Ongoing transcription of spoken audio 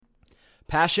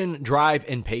Passion, drive,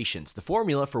 and patience. The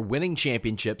formula for winning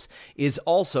championships is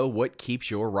also what keeps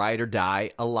your ride or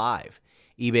die alive.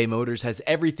 eBay Motors has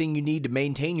everything you need to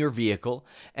maintain your vehicle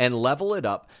and level it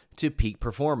up to peak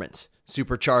performance.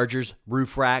 Superchargers,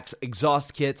 roof racks,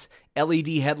 exhaust kits, LED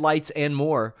headlights, and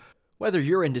more. Whether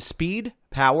you're into speed,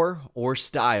 power, or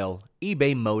style,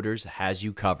 eBay Motors has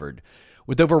you covered.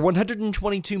 With over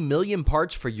 122 million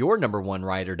parts for your number one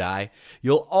ride or die,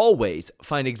 you'll always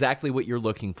find exactly what you're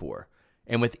looking for.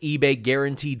 And with eBay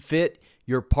Guaranteed Fit,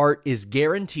 your part is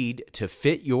guaranteed to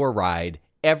fit your ride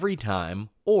every time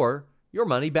or your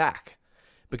money back.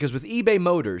 Because with eBay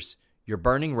Motors, you're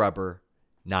burning rubber,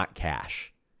 not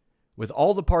cash. With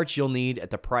all the parts you'll need at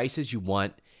the prices you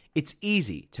want, it's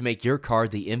easy to make your car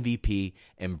the MVP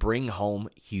and bring home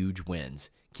huge wins.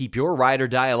 Keep your ride or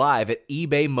die alive at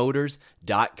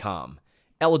ebaymotors.com.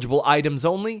 Eligible items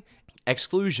only.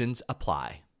 Exclusions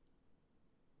apply.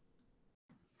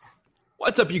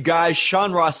 What's up, you guys?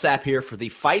 Sean Ross Sapp here for the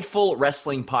Fightful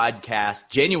Wrestling Podcast,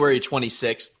 January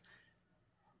 26th.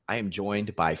 I am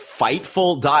joined by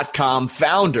Fightful.com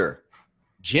founder,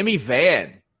 Jimmy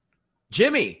Van.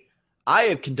 Jimmy, I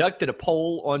have conducted a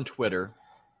poll on Twitter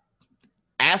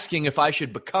asking if I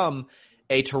should become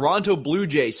a Toronto Blue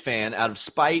Jays fan out of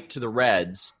spite to the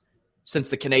Reds since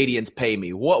the Canadians pay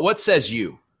me. What says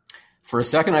you? For a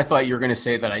second, I thought you were going to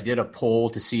say that I did a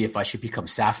poll to see if I should become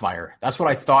Sapphire. That's what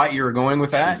I thought you were going with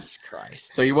that. Jesus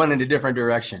Christ. So you went in a different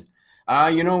direction.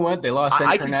 You know what? They lost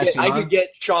Encarnacion. I could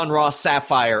get Sean Ross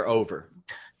Sapphire over.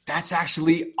 That's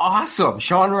actually awesome.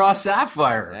 Sean Ross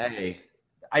Sapphire. Hey.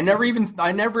 I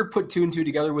never put two and two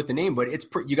together with the name, but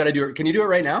you got to do it. Can you do it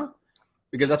right now?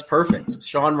 Because that's perfect.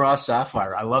 Sean Ross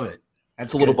Sapphire. I love it.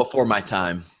 That's a little before my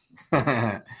time.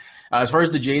 As far as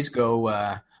the Jays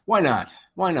go, why not?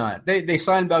 Why not? They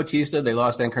signed Bautista. They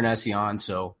lost Encarnacion,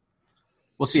 so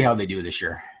we'll see how they do this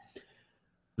year.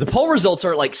 The poll results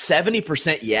are like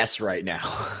 70% yes right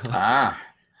now.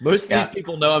 Most of these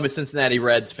people know I'm a Cincinnati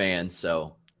Reds fan,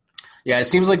 so. Yeah, it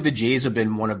seems like the Jays have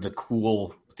been one of the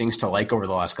cool things to like over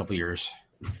the last couple of years.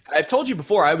 I've told you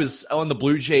before, I was on the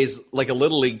Blue Jays, like a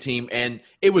little league team, and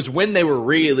it was when they were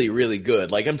really, really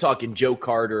good. Like I'm talking Joe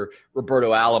Carter,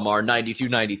 Roberto Alomar,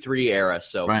 92-93 era.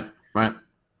 So right.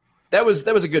 That was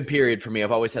a good period for me.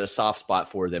 I've always had a soft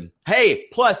spot for them. Hey,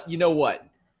 plus, you know what?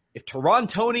 If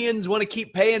Torontonians want to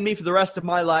keep paying me for the rest of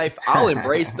my life, I'll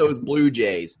embrace those Blue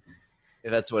Jays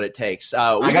if that's what it takes.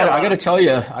 I gotta tell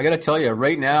you,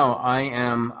 right now,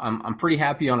 I'm pretty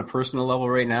happy on a personal level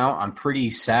right now. I'm pretty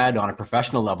sad on a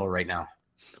professional level right now.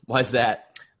 Why's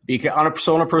that? Because on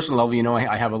a personal level, you know,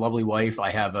 I have a lovely wife.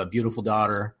 I have a beautiful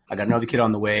daughter. I got another kid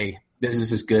on the way.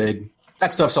 Business is good.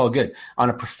 That stuff's all good. On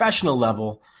a professional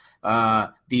level,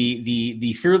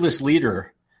 the fearless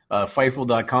leader,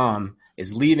 Fightful.com,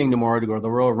 is leaving tomorrow to go to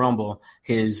the Royal Rumble.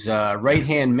 His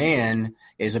right-hand man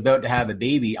is about to have a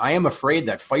baby. I am afraid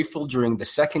that Fightful during the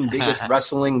second biggest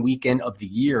wrestling weekend of the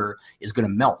year is going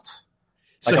to melt.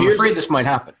 I'm afraid this might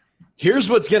happen. Here's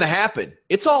what's going to happen.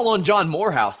 It's all on John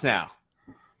Morehouse now.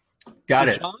 Got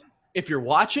it. John, if you're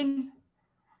watching,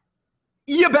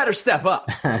 you better step up.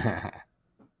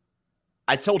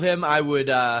 I told him I would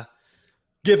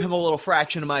give him a little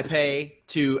fraction of my pay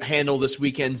to handle this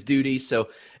weekend's duty. So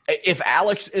if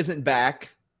Alex isn't back,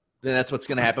 then that's what's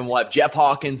going to happen. We'll have Jeff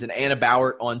Hawkins and Anna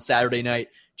Bauert on Saturday night.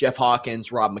 Jeff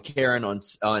Hawkins, Rob McCarron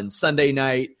on Sunday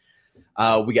night.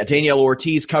 We got Danielle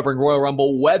Ortiz covering Royal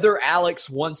Rumble. Whether Alex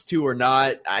wants to or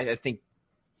not, I think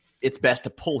it's best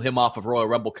to pull him off of Royal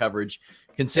Rumble coverage,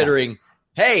 considering,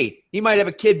 hey, he might have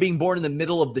a kid being born in the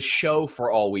middle of the show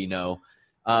for all we know.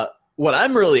 What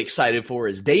I'm really excited for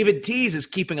is David Tease is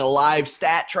keeping a live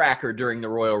stat tracker during the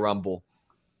Royal Rumble.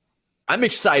 I'm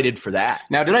excited for that.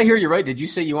 Now, did I hear you right? Did you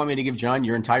say you want me to give John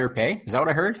your entire pay? Is that what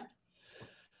I heard?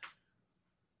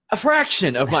 A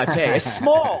fraction of my pay. A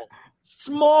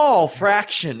small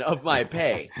fraction of my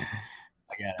pay.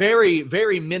 Very,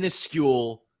 very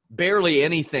minuscule, barely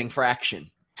anything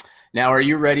fraction. Now, are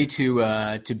you ready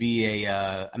to be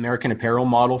a American Apparel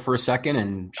model for a second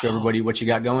and show everybody what you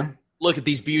got going? Look at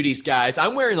these beauties, guys.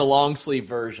 I'm wearing the long sleeve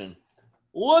version.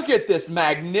 Look at this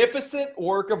magnificent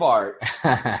work of art.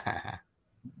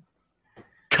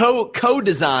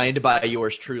 Co-designed by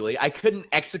yours truly. I couldn't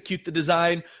execute the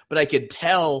design, but I could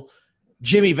tell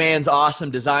Jimmy Van's awesome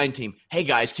design team, hey,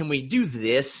 guys, can we do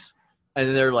this? And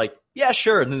then they're like, yeah,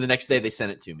 sure. And then the next day they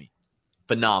sent it to me.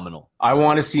 Phenomenal. I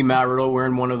want to see Matt Riddle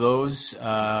wearing one of those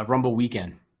Rumble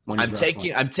weekend.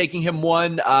 I'm taking him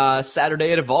one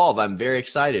Saturday at Evolve. I'm very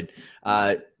excited.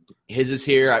 His is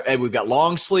here. We've got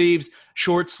long sleeves,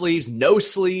 short sleeves, no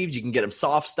sleeves. You can get them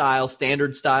soft style,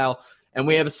 standard style. And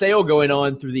we have a sale going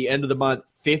on through the end of the month,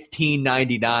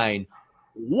 $15.99.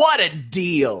 What a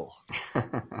deal.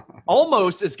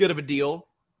 Almost as good of a deal.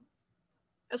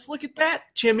 Let's look at that,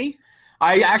 Jimmy.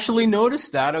 I actually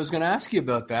noticed that. I was going to ask you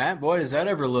about that. Boy, does that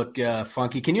ever look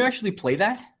funky. Can you actually play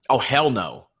that? Oh, hell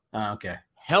no. Okay.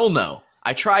 Hell no.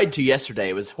 I tried to yesterday.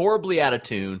 It was horribly out of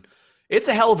tune. It's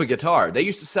a hell of a guitar. They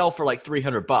used to sell for like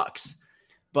 $300,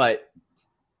 but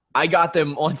I got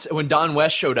them on when Don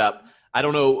West showed up. I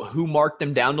don't know who marked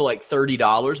them down to like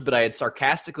 $30, but I had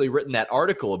sarcastically written that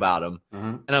article about them,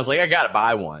 and I was like, I gotta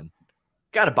buy one.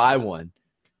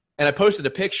 And I posted a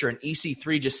picture, and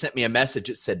EC3 just sent me a message.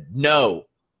 It said no.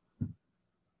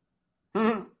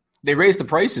 They raised the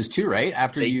prices too, right?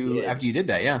 After you did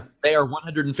that, yeah. They are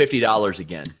 $150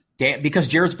 again. Damn, because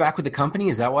Jared's back with the company.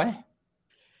 Is that why?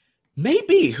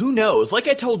 Maybe. Who knows? Like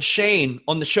I told Shane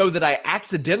on the show that I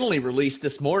accidentally released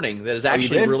this morning that is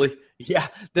actually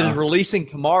is releasing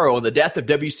tomorrow on the death of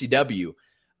WCW.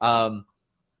 I'm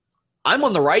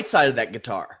on the right side of that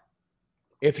guitar.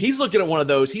 If he's looking at one of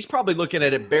those, he's probably looking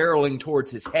at it barreling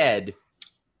towards his head.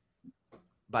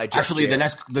 Actually, the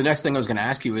next thing I was going to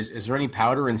ask you is there any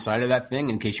powder inside of that thing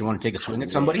in case you want to take a swing at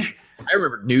somebody? I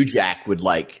remember New Jack would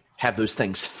like have those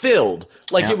things filled,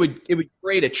 like it would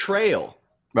create a trail.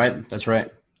 Right, that's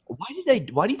right. Why do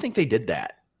you think they did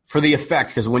that? For the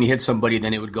effect, because when you hit somebody,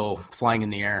 then it would go flying in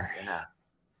the air. Yeah,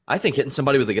 I think hitting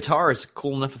somebody with a guitar is a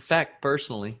cool enough effect,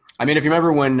 personally. I mean, if you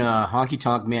remember when Honky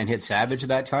Tonk Man hit Savage at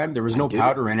that time, there was no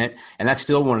powder in it, and that's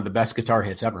still one of the best guitar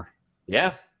hits ever.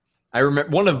 Yeah, I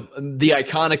remember one of the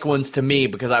iconic ones to me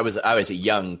because I was a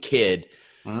young kid.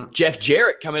 Jeff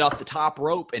Jarrett coming off the top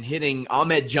rope and hitting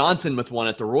Ahmed Johnson with one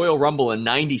at the Royal Rumble in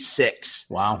 '96.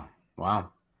 Wow.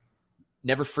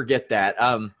 Never forget that.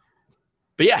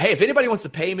 But yeah, hey, if anybody wants to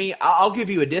pay me, I'll give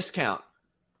you a discount.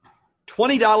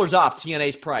 $20 off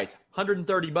TNA's price.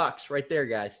 $130 right there,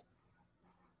 guys.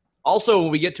 Also, when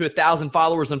we get to 1,000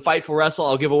 followers on Fightful Wrestle,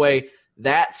 I'll give away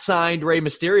that signed Rey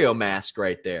Mysterio mask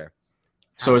right there.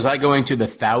 So is that going to the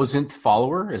 1,000th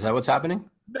follower? Is that what's happening?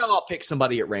 No, I'll pick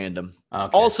somebody at random.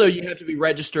 Okay. Also, you have to be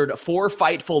registered for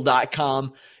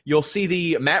Fightful.com. You'll see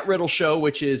the Matt Riddle show,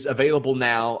 which is available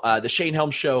now, the Shane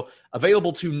Helms show,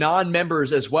 available to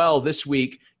non-members as well this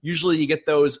week. Usually you get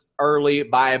those early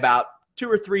by about 2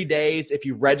 or 3 days if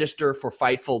you register for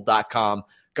Fightful.com.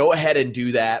 Go ahead and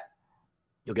do that.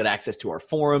 You'll get access to our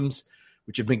forums,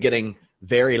 which have been getting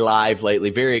very live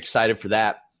lately. Very excited for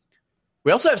that.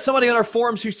 We also have somebody on our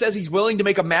forums who says he's willing to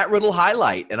make a Matt Riddle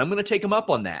highlight, and I'm going to take him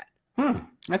up on that.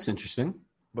 That's interesting.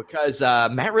 Because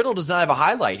Matt Riddle does not have a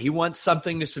highlight. He wants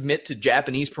something to submit to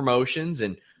Japanese promotions,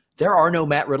 and there are no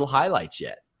Matt Riddle highlights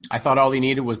yet. I thought all he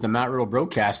needed was the Matt Riddle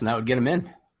broadcast, and that would get him in.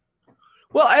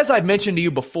 Well, as I've mentioned to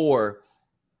you before,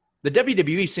 the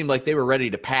WWE seemed like they were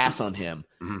ready to pass on him.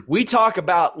 We talk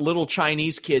about little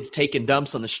Chinese kids taking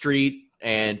dumps on the street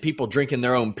and people drinking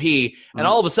their own pee, and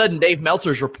all of a sudden Dave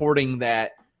Meltzer's reporting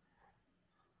that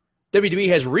WWE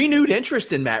has renewed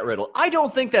interest in Matt Riddle. I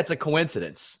don't think that's a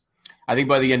coincidence. I think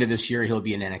by the end of this year, he'll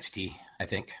be in NXT, I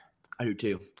think. I do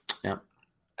too. Yeah.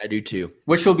 I do too.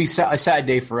 Which will be a sad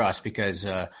day for us because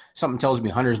something tells me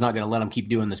Hunter's not going to let him keep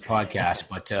doing this podcast.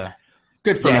 But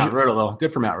good for Matt Riddle, though.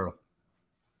 Good for Matt Riddle.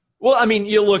 Well, I mean,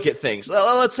 you look at things.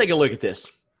 Let's take a look at this.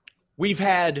 We've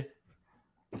had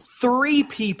 3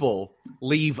 people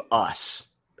leave us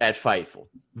at Fightful.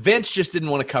 Vince just didn't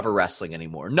want to cover wrestling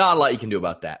anymore. Not a lot you can do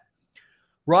about that.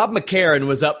 Rob McCarron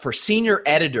was up for senior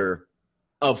editor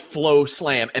of Flow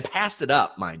Slam and passed it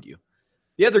up, mind you.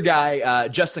 The other guy,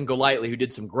 Justin Golightly, who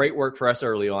did some great work for us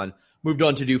early on, moved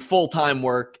on to do full-time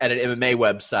work at an MMA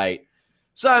website.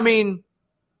 So, I mean,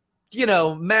 you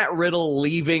know, Matt Riddle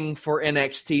leaving for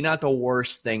NXT, not the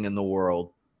worst thing in the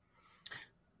world.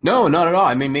 No, not at all.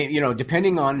 I mean, maybe, you know,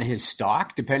 depending on his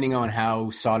stock, depending on how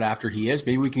sought after he is,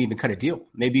 maybe we can even cut a deal.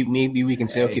 Maybe we can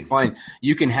say, okay, fine,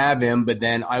 you can have him, but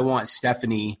then I want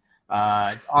Stephanie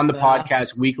on the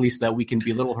podcast weekly so that we can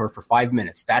belittle her for 5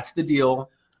 minutes. That's the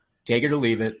deal. Take it or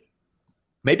leave it.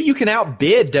 Maybe you can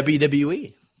outbid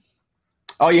WWE.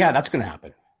 Oh, yeah, that's going to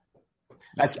happen.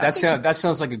 That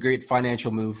sounds like a great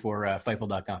financial move for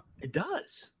Fightful.com. It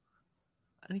does.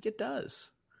 I think it does.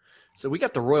 So we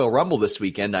got the Royal Rumble this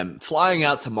weekend. I'm flying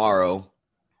out tomorrow.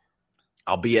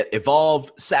 I'll be at Evolve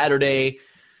Saturday.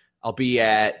 I'll be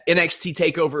at NXT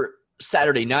TakeOver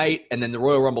Saturday night, and then the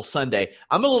Royal Rumble Sunday.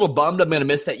 I'm a little bummed I'm going to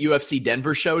miss that UFC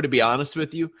Denver show, to be honest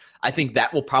with you. I think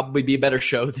that will probably be a better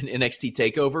show than NXT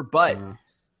TakeOver. But,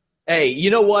 hey, you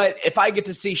know what? If I get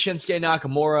to see Shinsuke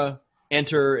Nakamura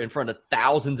enter in front of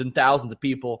thousands and thousands of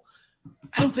people,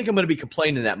 I don't think I'm going to be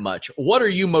complaining that much. What are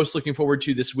you most looking forward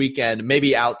to this weekend,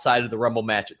 maybe outside of the Rumble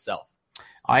match itself?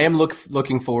 I am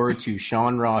looking forward to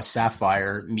Sean Ross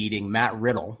Sapphire meeting Matt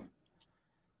Riddle.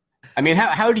 I mean,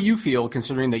 how do you feel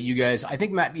considering that you guys, I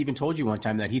think Matt even told you one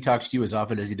time that he talks to you as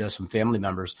often as he does some family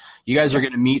members. You guys are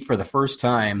going to meet for the first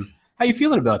time. How you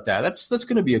feeling about that? That's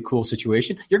going to be a cool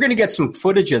situation. You're going to get some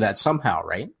footage of that somehow,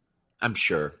 right? I'm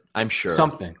sure.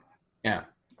 Something. Yeah.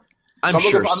 I'm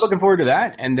looking forward to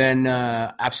that. And then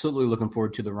absolutely looking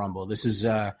forward to the Rumble. This is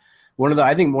one of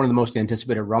the most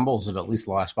anticipated Rumbles of at least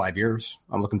the last 5 years.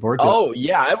 I'm looking forward to it. Oh,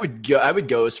 yeah. I would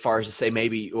go as far as to say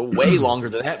maybe way longer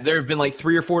than that. There have been like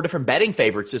 3 or 4 different betting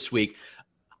favorites this week.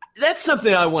 That's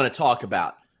something I want to talk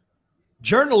about.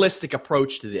 Journalistic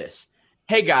approach to this.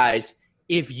 Hey, guys,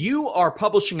 if you are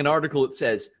publishing an article that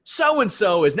says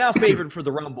so-and-so is now favored for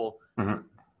the Rumble,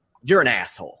 you're an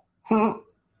asshole.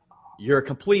 You're a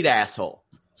complete asshole.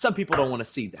 Some people don't want to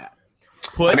see that.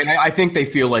 I think they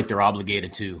feel like they're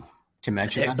obligated to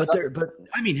mention that. But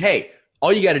I mean, hey,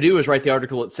 all you got to do is write the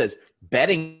article that says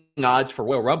betting odds for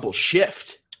Royal Rumble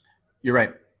shift. You're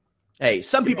right. Hey,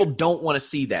 some people don't want to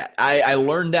see that. I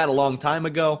learned that a long time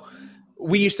ago.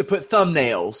 We used to put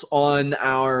thumbnails on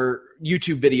our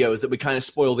YouTube videos that would kind of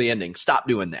spoil the ending. Stop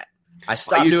doing that. I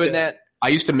stopped doing that. I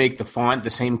used to make the font the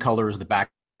same color as the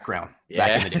background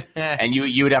back in the day. And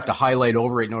you would have to highlight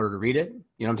over it in order to read it.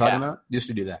 You know what I'm talking about? Used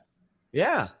to do that.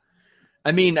 Yeah.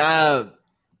 I mean, not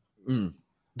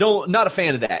a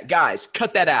fan of that. Guys,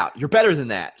 cut that out. You're better than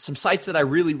that. Some sites that I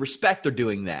really respect are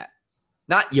doing that.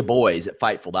 Not your boys at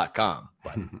Fightful.com.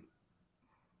 But.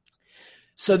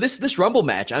 So this Rumble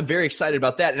match, I'm very excited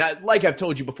about that. And like I've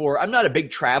told you before, I'm not a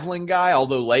big traveling guy,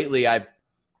 although lately I've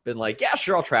been like, yeah,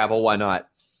 sure, I'll travel. Why not?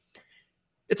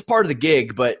 It's part of the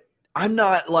gig, but I'm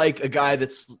not like a guy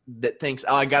that thinks,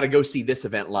 oh, I got to go see this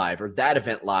event live or that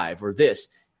event live or this.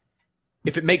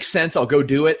 If it makes sense, I'll go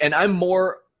do it. And I'm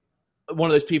more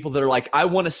one of those people that are like, I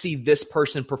want to see this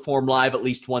person perform live at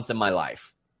least once in my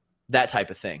life. That type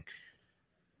of thing.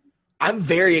 I'm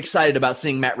very excited about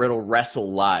seeing Matt Riddle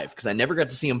wrestle live because I never got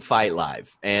to see him fight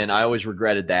live. And I always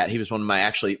regretted that. He was one of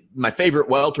my favorite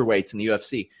welterweights in the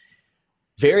UFC.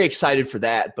 Very excited for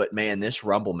that. But, man, this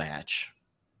Rumble match.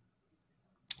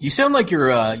 You sound like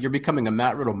you're becoming a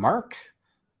Matt Riddle mark.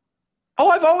 Oh,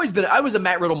 I've always been. I was a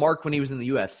Matt Riddle mark when he was in the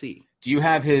UFC. Do you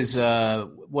have his,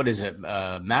 what is it,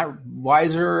 Matt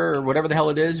Weiser or whatever the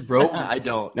hell it is, bro? I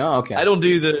don't. No, okay. I don't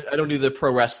do the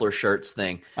pro wrestler shirts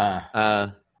thing.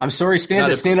 I'm sorry.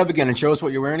 Stand up again and show us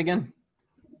what you're wearing again.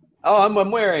 Oh, I'm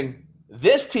wearing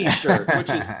this T-shirt, which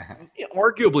is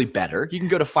arguably better. You can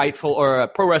go to Fightful or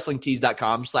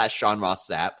ProWrestlingTees.com/Sean Ross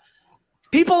Sapp.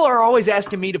 People are always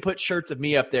asking me to put shirts of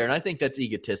me up there, and I think that's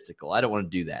egotistical. I don't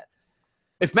want to do that.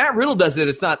 If Matt Riddle does it,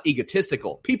 it's not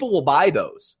egotistical. People will buy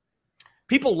those.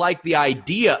 People like the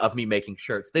idea of me making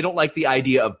shirts. They don't like the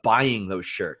idea of buying those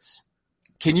shirts.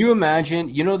 Can you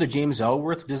imagine, the James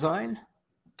Ellsworth design?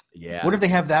 Yeah. What if they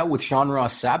have that with Sean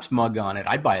Ross Sapp's mug on it?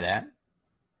 I'd buy that.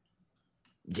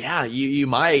 Yeah, you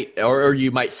might. Or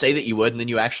you might say that you would, and then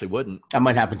you actually wouldn't. That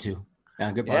might happen too.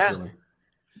 Yeah, good possibility.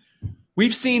 Yeah.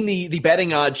 We've seen the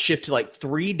betting odds shift to like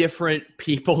 3 different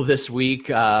people this week.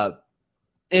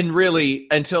 And really,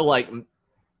 until like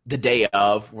the day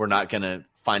of, we're not going to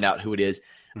find out who it is.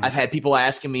 Mm-hmm. I've had people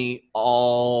asking me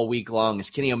all week long, is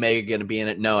Kenny Omega going to be in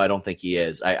it? No, I don't think he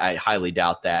is. I highly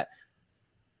doubt that.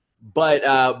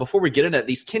 But before we get into that,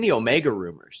 these Kenny Omega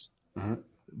rumors,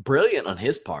 brilliant on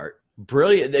his part.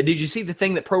 Brilliant. Did you see the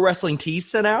thing that Pro Wrestling Tees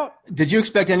sent out? Did you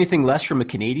expect anything less from a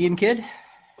Canadian kid?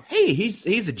 Hey, he's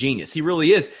a genius. He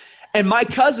really is. And my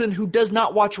cousin, who does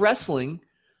not watch wrestling,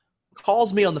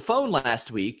 calls me on the phone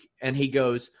last week, and he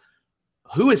goes,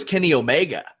 who is Kenny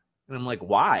Omega? And I'm like,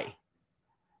 why?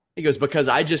 He goes, because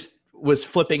I just was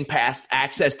flipping past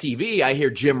Access TV. I hear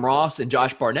Jim Ross and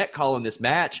Josh Barnett calling this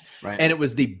match, and it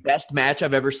was the best match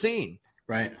I've ever seen.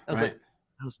 Right. I was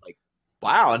like,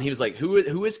 wow. And he was like,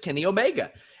 who is Kenny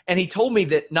Omega? And he told me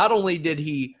that not only did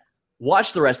he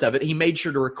watch the rest of it, he made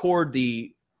sure to record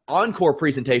the encore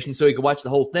presentation so he could watch the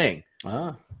whole thing.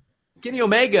 Kenny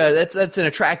Omega, that's an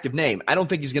attractive name. I don't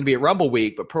think he's going to be at Rumble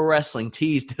Week, but Pro Wrestling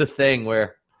Tees did a thing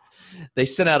where they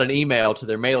sent out an email to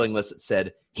their mailing list that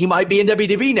said, he might be in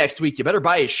WWE next week. You better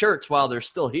buy his shirts while they're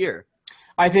still here.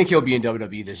 I think he'll be in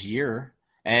WWE this year.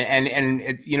 And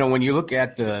when you look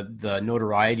at the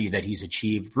notoriety that he's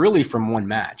achieved really from one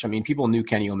match, I mean, people knew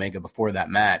Kenny Omega before that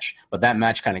match, but that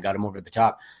match kind of got him over the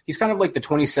top. He's kind of like the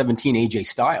 2017 AJ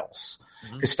Styles.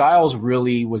 Because Styles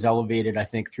really was elevated, I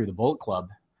think, through the Bullet Club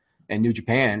and New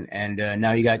Japan, and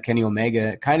now you got Kenny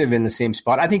Omega kind of in the same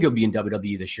spot. I think he'll be in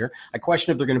WWE this year. I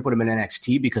question if they're going to put him in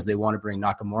NXT because they want to bring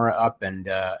Nakamura up and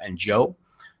Joe.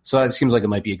 So that seems like it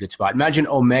might be a good spot. Imagine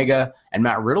Omega and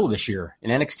Matt Riddle this year in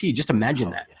NXT. Just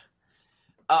imagine that.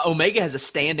 Omega has a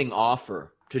standing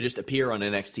offer to just appear on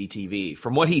NXT TV.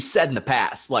 From what he said in the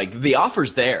past, like, the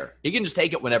offer's there. He can just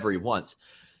take it whenever he wants.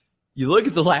 You look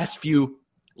at the last few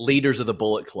leaders of the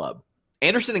Bullet Club.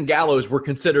 Anderson and Gallows were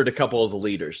considered a couple of the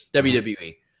leaders.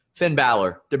 WWE. Finn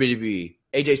Balor, WWE.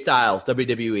 AJ Styles,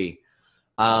 WWE.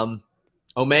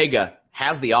 Omega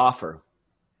has the offer.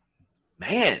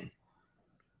 Man,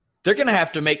 they're going to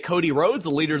have to make Cody Rhodes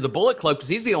the leader of the Bullet Club because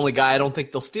he's the only guy I don't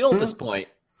think they'll steal at this point.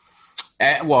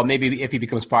 Well, maybe if he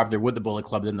becomes popular with the Bullet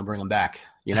Club, then they'll bring him back.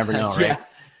 You never know, right? Yeah.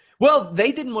 Well,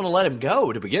 they didn't want to let him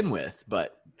go to begin with,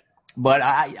 but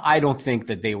I don't think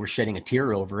that they were shedding a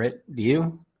tear over it. Do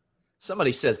you?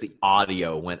 Somebody says the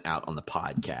audio went out on the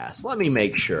podcast. Let me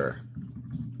make sure.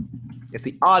 If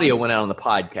the audio went out on the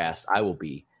podcast, I will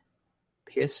be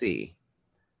pissy.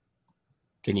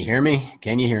 Can you hear me?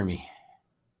 Can you hear me?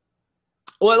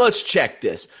 Well, let's check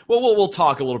this. Well, we'll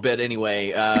talk a little bit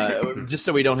anyway, just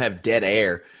so we don't have dead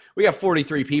air. We got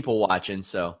 43 people watching,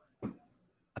 so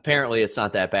apparently it's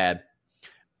not that bad.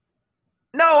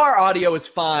 No, our audio is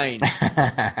fine.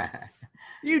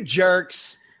 You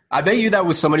jerks. I bet you that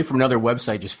was somebody from another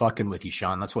website just fucking with you,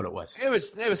 Sean. That's what it was. It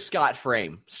was Scott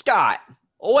Frame. Scott,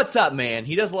 well, what's up, man?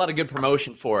 He does a lot of good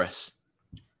promotion for us.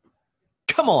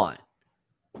 Come on.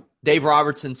 Dave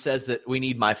Robertson says that we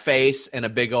need my face and a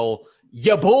big old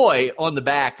 "ya boy" on the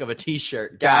back of a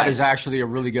T-shirt. That is actually a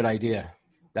really good idea.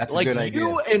 That's a good idea.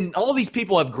 You and all these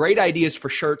people have great ideas for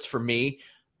shirts for me.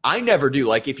 I never do.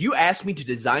 Like, if you ask me to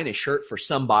design a shirt for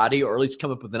somebody or at least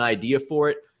come up with an idea for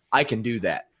it, I can do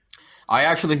that. I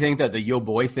actually think that the "yo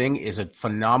boy" thing is a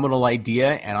phenomenal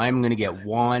idea, and I'm going to get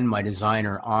Juan, my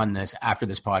designer, on this after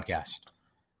this podcast.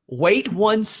 Wait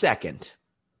 1 second.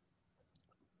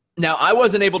 Now, I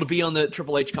wasn't able to be on the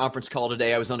Triple H conference call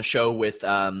today. I was on a show with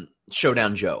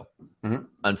Showdown Joe,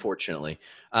 unfortunately.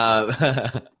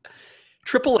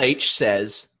 Triple H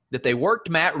says that they worked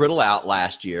Matt Riddle out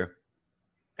last year,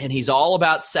 and he's all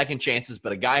about second chances,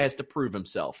 but a guy has to prove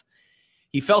himself.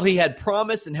 He felt he had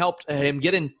promise and helped him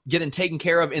get taken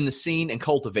care of in the scene and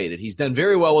cultivated. He's done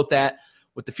very well with that.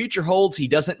 What the future holds, he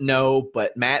doesn't know,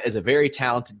 but Matt is a very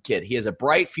talented kid. He has a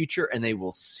bright future, and they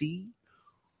will see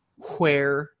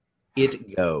where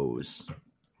it goes.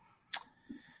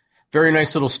 Very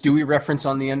nice little Stewie reference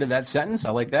on the end of that sentence.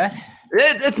 I like that.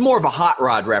 It's more of a Hot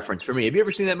Rod reference for me. Have you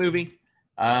ever seen that movie?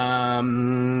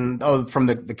 From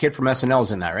the kid from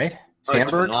SNL's in that, right?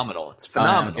 Sandberg? It's phenomenal. It's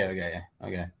phenomenal.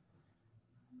 Okay.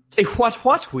 Say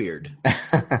what weird?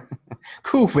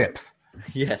 Cool Whip.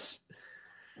 Yes.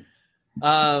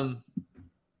 So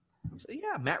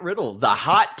yeah, Matt Riddle, the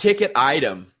hot ticket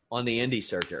item on the indie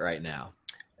circuit right now.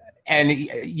 And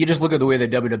you just look at the way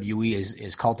that WWE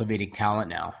is cultivating talent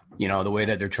now, you know, the way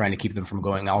that they're trying to keep them from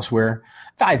going elsewhere.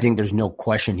 I think there's no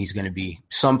question he's going to be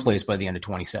someplace by the end of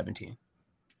 2017.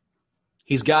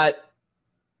 He's one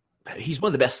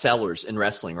of the best sellers in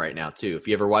wrestling right now, too. If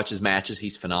you ever watch his matches,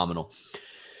 he's phenomenal.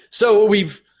 So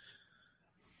we've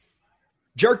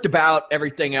jerked about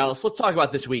everything else. Let's talk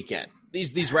about this weekend.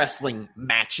 These wrestling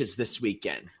matches this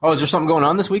weekend. Oh, is there something going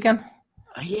on this weekend?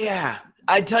 Yeah.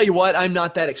 I tell you what, I'm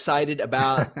not that excited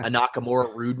about a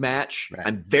Nakamura Rude match. Right.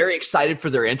 I'm very excited for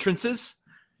their entrances.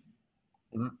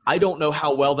 I don't know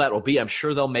how well that will be. I'm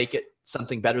sure they'll make it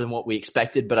something better than what we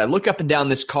expected. But I look up and down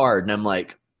this card, and I'm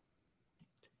like,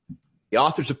 the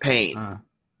Authors of Pain.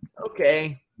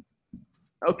 Okay.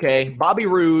 Bobby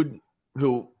Roode,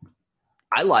 who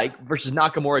I like, versus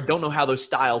Nakamura. Don't know how those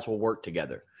styles will work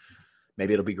together.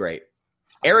 Maybe it'll be great.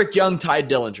 Eric Young, Ty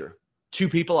Dillinger. Two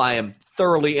people I am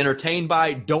thoroughly entertained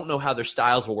by. Don't know how their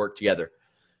styles will work together.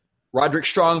 Roderick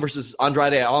Strong versus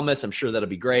Andrade Almas. I'm sure that'll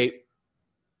be great.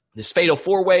 This Fatal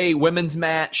 4-Way women's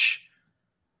match.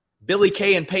 Billie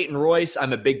Kay and Peyton Royce.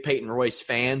 I'm a big Peyton Royce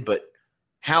fan, but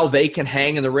how they can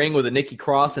hang in the ring with a Nikki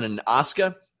Cross and an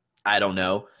Asuka, I don't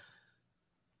know.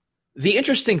 The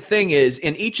interesting thing is,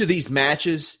 in each of these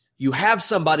matches, you have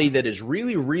somebody that is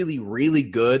really, really, really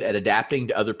good at adapting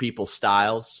to other people's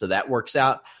styles, so that works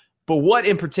out. But what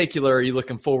in particular are you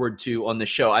looking forward to on the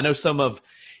show? I know some of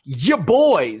your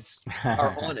boys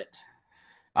are on it.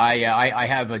 I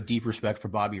have a deep respect for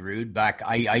Bobby Roode.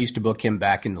 I used to book him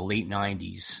back in the late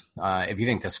 90s. If you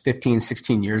think that's 15,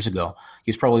 16 years ago, he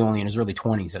was probably only in his early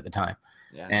 20s at the time.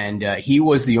 Yeah. And he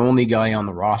was the only guy on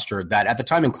the roster that at the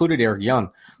time included Eric Young.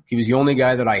 He was the only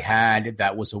guy that I had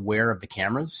that was aware of the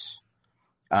cameras.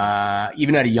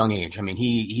 Even at a young age. I mean,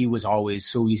 he was always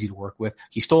so easy to work with.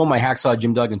 He stole my Hacksaw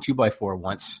Jim Duggan 2x4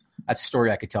 once. That's a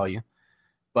story I could tell you.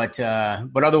 But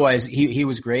otherwise, he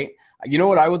was great. You know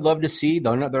what I would love to see?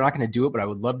 They're not going to do it, but I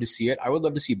would love to see it. I would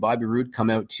love to see Bobby Roode come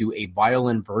out to a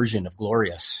violin version of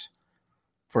Glorious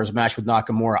for his match with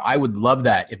Nakamura. I would love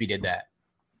that if he did that.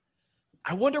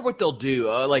 I wonder what they'll do.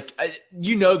 They're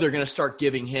going to start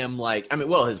giving him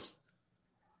his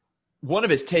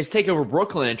Takeover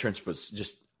Brooklyn entrance was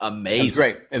just amazing.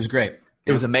 It was great.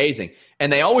 It was amazing.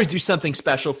 And they always do something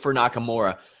special for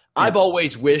Nakamura. Yeah. I've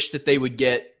always wished that they would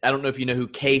get, I don't know if you know who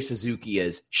Kei Suzuki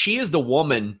is. She is the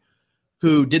woman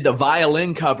who did the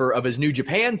violin cover of his New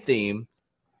Japan theme.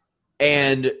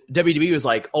 And WWE was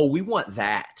like, oh, we want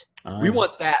that. We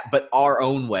want that, but our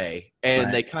own way.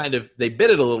 And they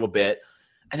bit it a little bit.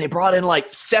 And they brought in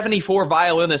like 74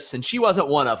 violinists, and she wasn't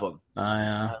one of them.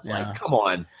 I was like, come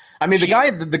on. I mean, the guy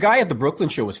at the Brooklyn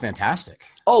show was fantastic.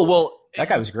 Oh, well. That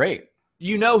guy was great.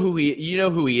 You know who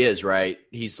he is, right?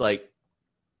 He's like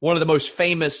one of the most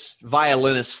famous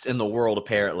violinists in the world,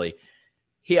 apparently.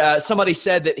 Somebody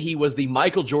said that he was the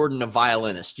Michael Jordan of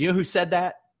violinists. Do you know who said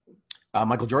that?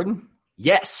 Michael Jordan?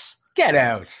 Yes. Get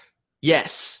out.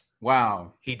 Yes.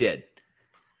 Wow. He did.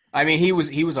 I mean, he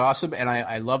was awesome, and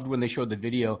I loved when they showed the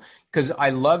video because I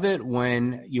love it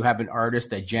when you have an artist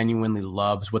that genuinely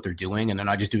loves what they're doing and they're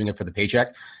not just doing it for the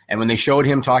paycheck. And when they showed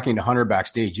him talking to Hunter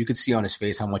backstage, you could see on his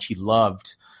face how much he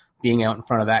loved being out in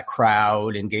front of that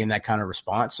crowd and getting that kind of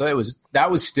response. So that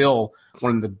was still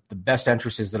one of the best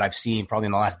entrances that I've seen probably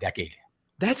in the last decade.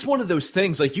 That's one of those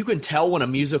things, like you can tell when a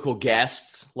musical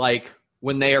guest, like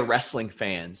when they are wrestling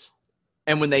fans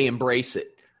and when they embrace it.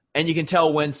 And you can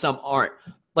tell when some aren't.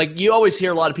 Like, you always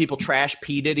hear a lot of people trash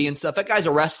P. Diddy and stuff. That guy's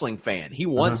a wrestling fan. He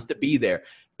wants to be there.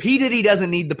 P. Diddy doesn't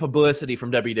need the publicity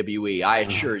from WWE, I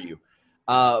assure you.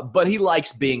 But he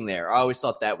likes being there. I always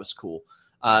thought that was cool.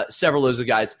 Several of those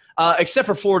guys, except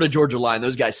for Florida Georgia Line,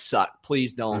 those guys suck.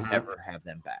 Please don't ever have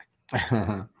them back.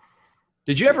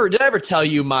 Did I ever tell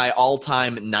you my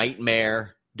all-time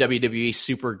nightmare WWE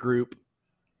super group?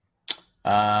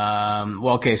 Well,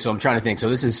 okay, so I'm trying to think. So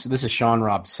this is Sean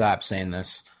Rob Sapp saying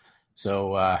this.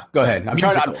 So go ahead.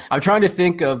 I'm trying to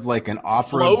think of like an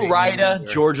opera. Flo Rida,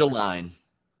 Georgia Line.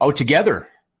 Oh, together.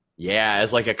 Yeah,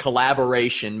 as like a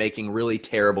collaboration, making really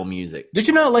terrible music. Did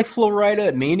you not like Flo Rida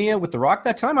at Mania with The Rock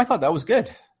that time? I thought that was good.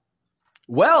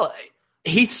 Well,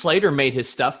 Heath Slater made his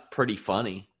stuff pretty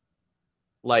funny.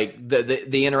 Like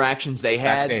the interactions they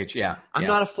had. Backstage, yeah. I'm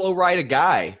not a Flo Rida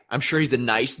guy. I'm sure he's a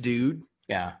nice dude.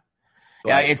 Yeah. But,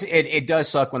 yeah, it does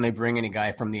suck when they bring in a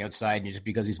guy from the outside just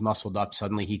because he's muscled up.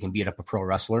 Suddenly he can beat up a pro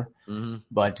wrestler. Mm-hmm.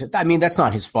 But I mean, that's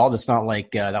not his fault. It's not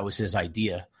like that was his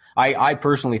idea. I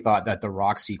personally thought that the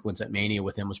Rock sequence at Mania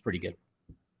with him was pretty good.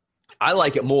 I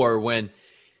like it more when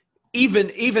even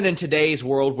in today's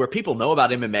world where people know about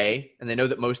MMA and they know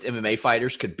that most MMA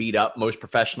fighters could beat up most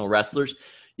professional wrestlers.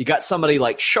 You got somebody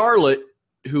like Charlotte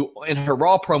who in her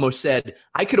Raw promo said,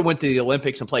 I could have went to the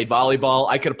Olympics and played volleyball.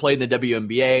 I could have played in the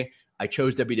WNBA. I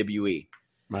chose WWE.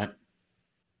 Right.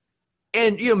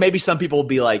 And, maybe some people will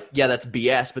be like, yeah, that's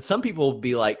BS. But some people will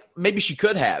be like, maybe she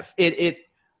could have.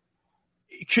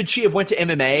 Could she have went to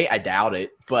MMA? I doubt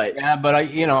it. But yeah,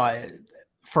 but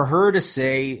for her to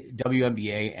say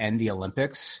WNBA and the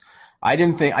Olympics, I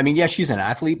didn't think, she's an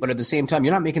athlete, but at the same time,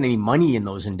 you're not making any money in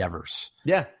those endeavors.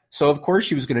 Yeah. So of course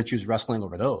she was going to choose wrestling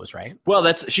over those, right?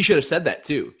 Well, she should have said that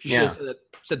too. She should have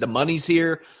said the money's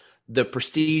here. The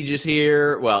prestige is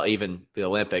here. Well, even the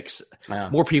Olympics. Yeah.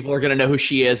 More people are going to know who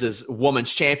she is as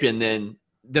women's champion than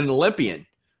an Olympian.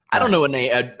 I don't know a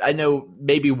name. I know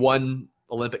maybe one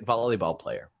Olympic volleyball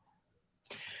player.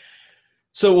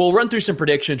 So we'll run through some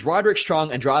predictions. Roderick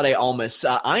Strong, Andrade Almas.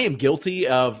 I am guilty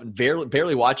of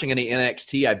barely watching any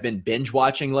NXT. I've been binge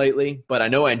watching lately, but I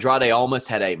know Andrade Almas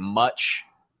had a much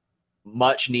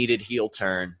needed heel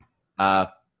turn.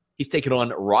 He's taking on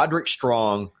Roderick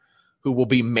Strong, who will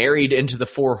be married into the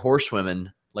Four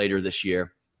Horsewomen later this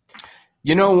year.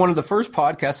 One of the first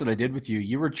podcasts that I did with you,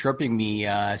 you were chirping me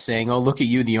saying, oh, look at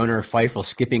you, the owner of Fightful,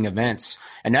 skipping events.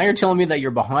 And now you're telling me that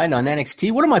you're behind on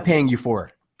NXT. What am I paying you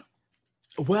for?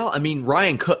 Well,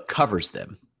 Ryan Cook covers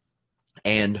them.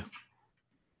 And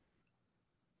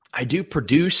I do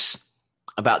produce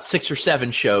about 6 or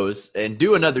 7 shows and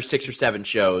do another 6 or 7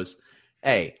 shows.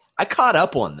 Hey, I caught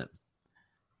up on them.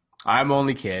 I'm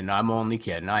only kidding.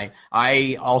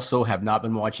 I also have not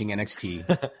been watching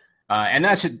NXT. And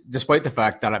that's despite the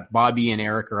fact that Bobby and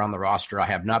Eric are on the roster. I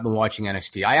have not been watching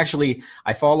NXT.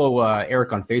 I follow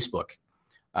Eric on Facebook.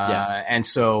 And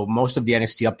so most of the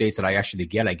NXT updates that I actually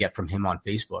get, I get from him on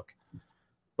Facebook.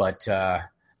 But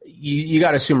you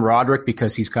got to assume Roderick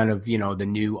because he's kind of, the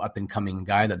new up-and-coming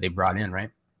guy that they brought in,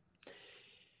 right?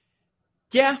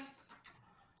 Yeah.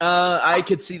 I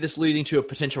could see this leading to a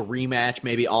potential rematch.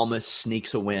 Maybe Almas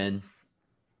sneaks a win.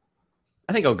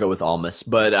 I think I'll go with Almas,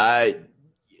 but I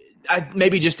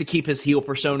maybe just to keep his heel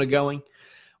persona going.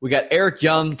 We got Eric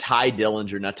Young, Ty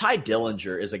Dillinger. Now, Ty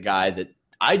Dillinger is a guy that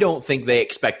I don't think they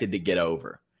expected to get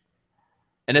over.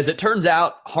 And as it turns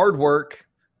out, hard work,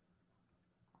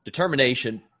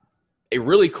 determination, a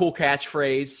really cool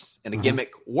catchphrase, and a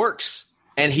gimmick works.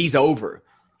 And he's over.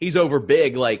 He's over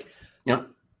big. Like,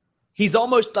 he's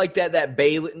almost like that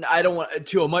Bailey, I don't want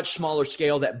to a much smaller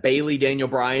scale, that Bailey Daniel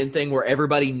Bryan thing where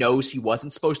everybody knows he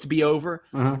wasn't supposed to be over,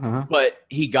 but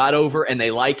he got over and they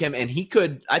like him. And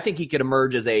I think he could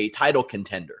emerge as a title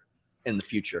contender in the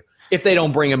future if they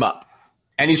don't bring him up.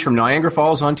 And he's from Niagara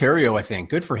Falls, Ontario, I think.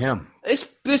 Good for him.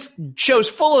 This show's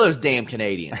full of those damn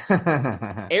Canadians.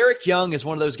 Eric Young is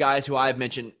one of those guys who I've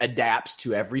mentioned adapts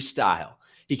to every style.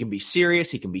 He can be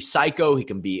serious. He can be psycho. He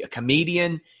can be a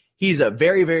comedian. He's a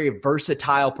very, very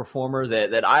versatile performer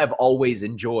that I've always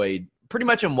enjoyed pretty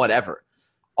much in whatever.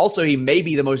 Also, he may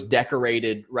be the most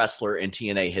decorated wrestler in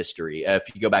TNA history if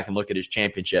you go back and look at his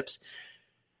championships.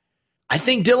 I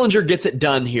think Dillinger gets it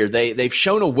done here. They've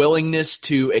shown a willingness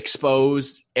to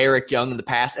expose Eric Young in the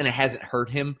past, and it hasn't hurt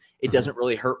him. It doesn't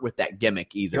really hurt with that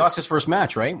gimmick either. He lost his first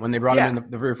match, right? When they brought him in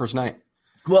the very first night.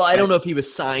 Well, I don't know if he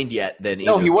was signed yet then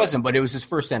either. No, he wasn't, but it was his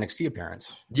first NXT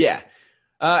appearance. Yeah.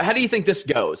 How do you think this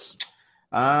goes?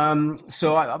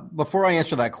 Before I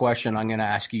answer that question, I'm going to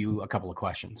ask you a couple of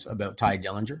questions about Ty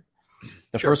Dillinger.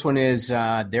 The first one is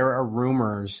there are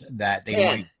rumors that they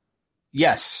might.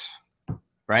 Yes.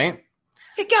 Right?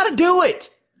 You got to do it.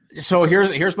 So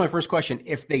here's my first question.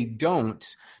 If they don't,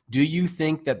 do you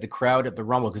think that the crowd at the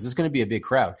Rumble, because it's going to be a big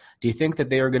crowd, do you think that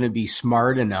they are going to be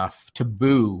smart enough to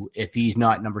boo if he's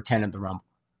not number 10 at the Rumble?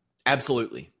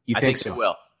 Absolutely. I think so? They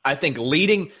will. I think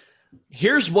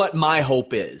here's what my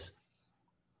hope is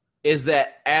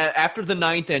that after the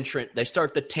 9th entrant, they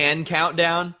start the 10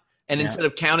 countdown, and instead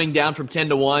of counting down from 10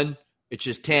 to 1, it's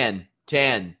just 10,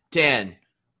 10, 10,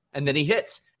 and then he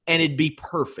hits, and it'd be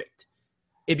perfect.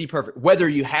 It'd be perfect. Whether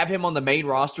you have him on the main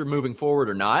roster moving forward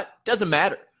or not, doesn't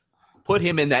matter. Put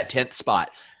him in that 10th spot.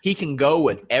 He can go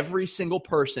with every single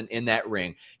person in that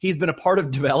ring. He's been a part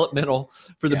of developmental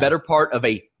for the better part of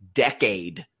a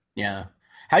decade. Yeah.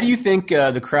 How do you think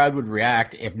the crowd would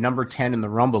react if number 10 in the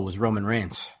Rumble was Roman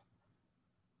Reigns?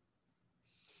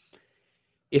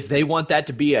 If they want that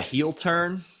to be a heel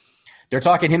turn? They're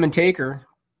talking him and Taker,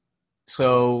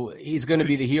 so he's going to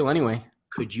be the heel anyway.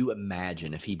 Could you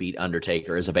imagine if he beat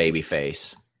Undertaker as a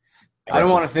babyface? I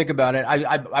don't want to think about it.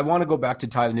 I want to go back to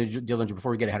Ty Dillinger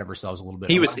before we get ahead of ourselves a little bit.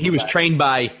 He was trained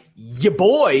by your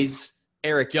boys,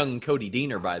 Eric Young and Cody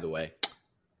Deaner, by the way.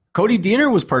 Cody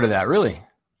Deaner was part of that, really?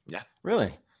 Yeah.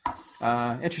 Really?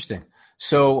 Interesting.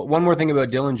 So one more thing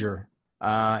about Dillinger.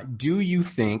 Do you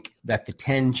think that the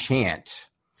 10 chant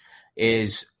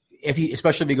is,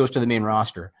 especially if he goes to the main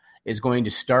roster, is going to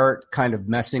start kind of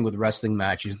messing with wrestling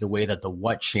matches the way that the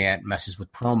what chant messes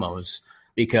with promos?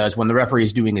 Because when the referee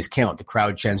is doing his count, the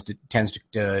crowd tends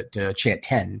to chant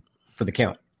 10 for the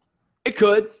count. It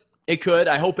could.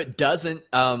 I hope it doesn't.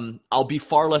 I'll be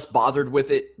far less bothered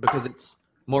with it because it's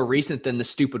more recent than the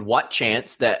stupid what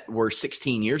chants that were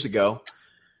 16 years ago.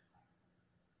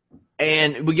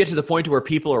 And we get to the point where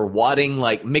people are wadding.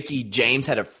 Like Mickie James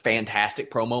had a fantastic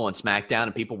promo on SmackDown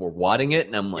and people were wadding it.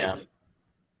 And I'm like,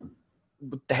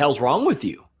 what the hell's wrong with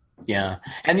you? Yeah.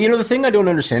 And, the thing I don't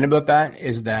understand about that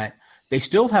is that they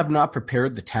still have not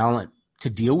prepared the talent to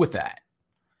deal with that.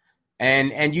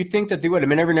 And you'd think that they would. I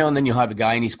mean, every now and then you'll have a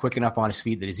guy and he's quick enough on his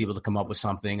feet that he's able to come up with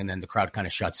something and then the crowd kind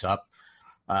of shuts up.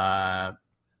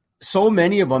 So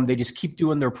many of them, they just keep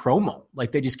doing their promo.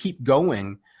 Like they just keep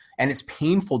going and it's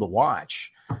painful to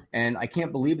watch. And I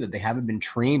can't believe that they haven't been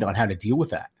trained on how to deal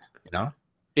with that,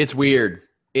 It's weird.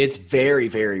 It's very,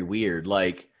 very weird.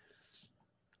 Like,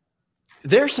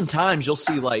 there's some times you'll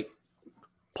see like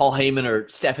Paul Heyman or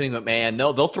Stephanie McMahon,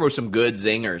 they'll throw some good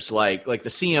zingers, like the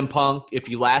CM Punk, if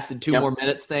you lasted 2 more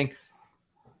minutes thing.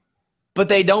 But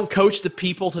they don't coach the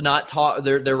people to not talk,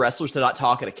 their wrestlers to not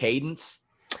talk at a cadence.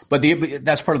 But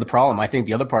that's part of the problem. I think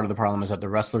the other part of the problem is that the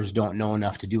wrestlers don't know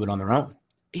enough to do it on their own.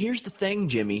 Here's the thing,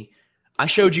 Jimmy. I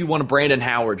showed you one of Brandon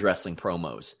Howard's wrestling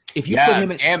promos. If you put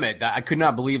him in, damn it. I could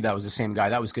not believe that was the same guy.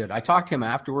 That was good. I talked to him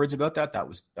afterwards about that. That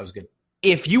was good.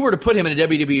 If you were to put him in a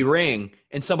WWE ring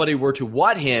and somebody were to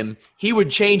what him, he would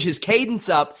change his cadence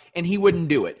up and he wouldn't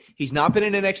do it. He's not been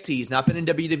in NXT. He's not been in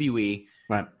WWE.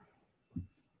 Right.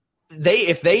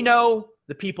 If they know,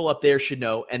 the people up there should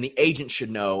know and the agent should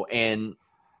know, and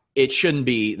it shouldn't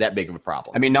be that big of a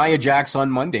problem. I mean, Nia Jax on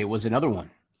Monday was another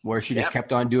one where she just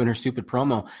kept on doing her stupid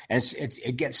promo. And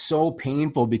it gets so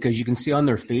painful because you can see on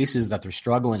their faces that they're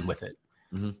struggling with it.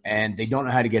 and they don't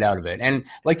know how to get out of it. And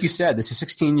like you said, this is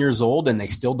 16 years old, and they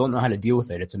still don't know how to deal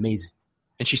with it. It's amazing.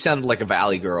 And she sounded like a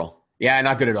Valley girl. Yeah,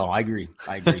 not good at all. I agree.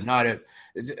 Not a.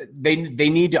 They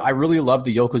need to. I really love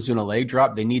the Yokozuna leg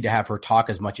drop. They need to have her talk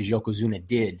as much as Yokozuna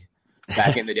did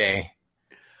back in the day.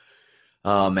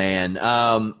 Oh man,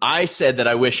 I said that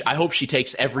I hope she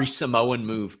takes every Samoan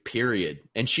move, period.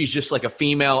 And she's just like a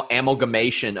female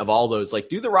amalgamation of all those. Like,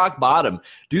 do the rock bottom,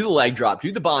 do the leg drop,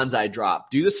 do the bonsai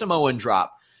drop, do the Samoan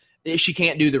drop. She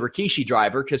can't do the Rikishi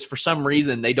driver because for some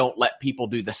reason they don't let people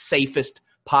do the safest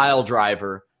pile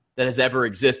driver that has ever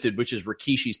existed, which is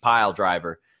Rikishi's pile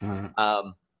driver.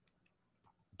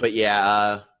 But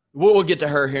yeah, we'll get to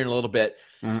her here in a little bit.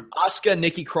 Asuka,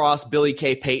 Nikki Cross, Billie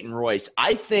Kay, Peyton Royce.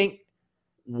 I think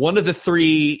one of the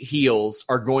three heels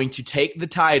are going to take the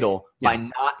title by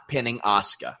not pinning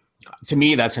Asuka. To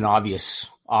me, that's an obvious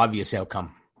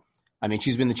outcome. I mean,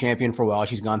 she's been the champion for a while.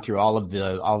 She's gone through all of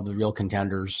the real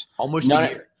contenders. Almost a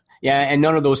year. Yeah, and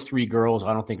none of those three girls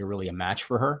I don't think are really a match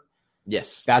for her.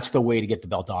 Yes. That's the way to get the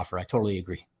belt off her. I totally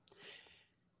agree.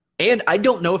 And I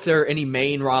don't know if there are any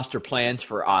main roster plans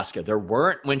for Asuka. There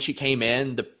weren't when she came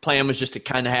in. The plan was just to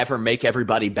kind of have her make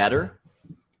everybody better.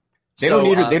 They don't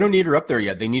need her. They don't need her up there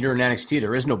yet. They need her in NXT.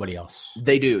 There is nobody else.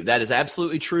 They do. That is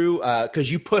absolutely true. Because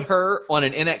you put her on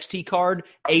an NXT card,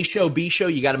 A show, B show,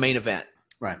 you got a main event.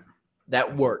 Right.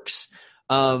 That works.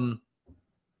 Yeah,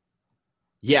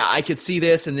 I could see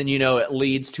this, and then it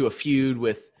leads to a feud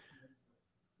with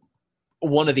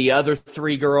one of the other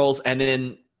three girls, and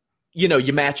then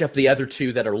you match up the other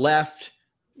two that are left.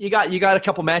 You got a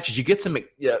couple matches. You get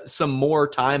some more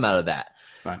time out of that.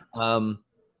 Right.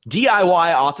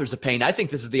 DIY Authors of Pain. I think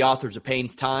this is the Authors of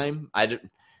Pain's time.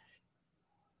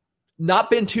 Not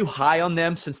been too high on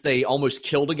them since they almost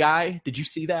killed a guy. Did you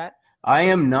see that? I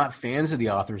am not fans of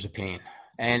the Authors of Pain.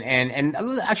 And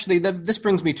actually, this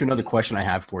brings me to another question I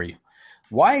have for you.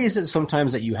 Why is it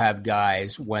sometimes that you have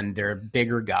guys, when they're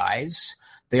bigger guys,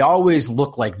 they always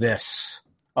look like this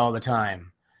all the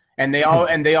time? And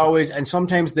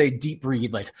sometimes they deep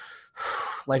breathe like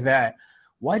that.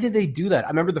 Why did they do that? I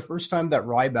remember the first time that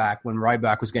when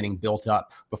Ryback was getting built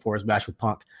up before his match with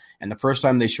Punk, and the first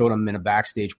time they showed him in a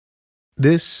backstage.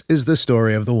 This is the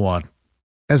story of the one.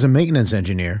 As a maintenance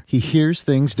engineer, he hears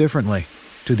things differently.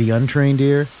 To the untrained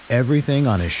ear, everything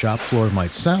on his shop floor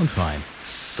might sound fine,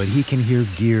 but he can hear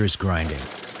gears grinding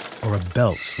or a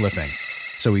belt slipping.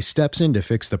 So he steps in to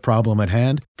fix the problem at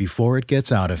hand before it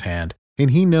gets out of hand. And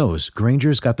he knows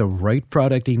Grainger's got the right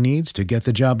product he needs to get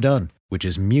the job done, which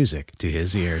is music to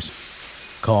his ears.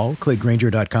 Call, click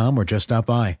Grainger.com, or just stop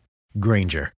by.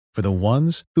 Grainger, for the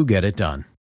ones who get it done.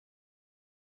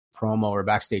 Promo or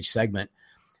backstage segment.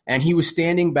 And he was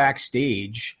standing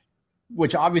backstage,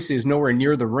 which obviously is nowhere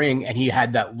near the ring, and he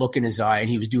had that look in his eye, and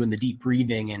he was doing the deep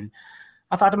breathing. And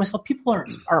I thought to myself, people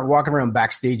aren't walking around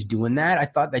backstage doing that. I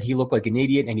thought that he looked like an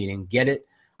idiot, and he didn't get it.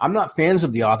 I'm not fans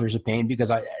of the Authors of Pain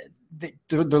because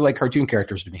they're like cartoon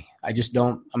characters to me. I'm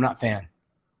not a fan.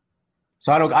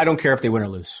 So I don't care if they win or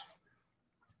lose.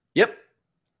 Yep.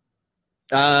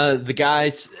 The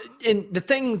guys, and the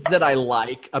things that I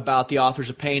like about the Authors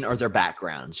of Pain are their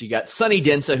backgrounds. You got Sonny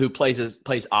Densa, who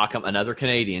plays Occam, another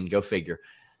Canadian. Go figure.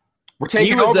 We're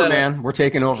taking over, man. We're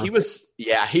taking over. He was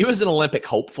an Olympic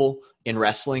hopeful in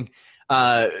wrestling.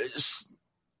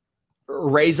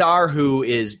 Razor, who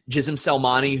is Jism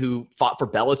Selmani, who fought for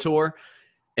Bellator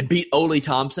and beat Ole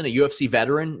Thompson, a UFC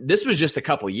veteran. This was just a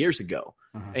couple years ago.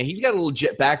 Mm-hmm. And he's got a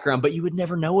legit background, but you would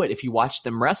never know it if you watched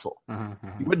them wrestle.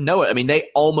 Mm-hmm. You wouldn't know it. I mean, they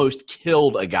almost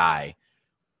killed a guy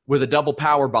with a double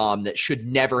power bomb that should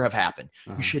never have happened.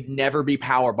 Mm-hmm. You should never be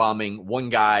power bombing one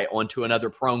guy onto another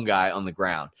prone guy on the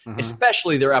ground,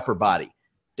 especially their upper body.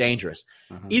 Dangerous.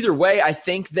 Mm-hmm. Either way, I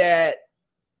think that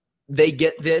they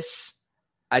get this.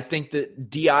 I think that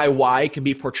DIY can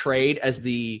be portrayed as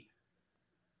the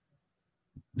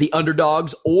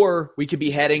underdogs, or we could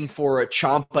be heading for a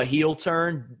Ciampa heel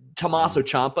turn. Tommaso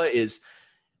Ciampa is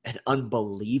an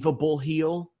unbelievable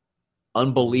heel.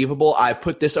 Unbelievable. I've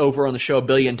put this over on the show a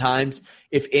billion times.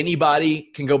 If anybody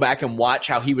can go back and watch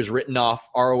how he was written off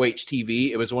ROH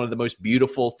TV, it was one of the most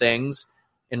beautiful things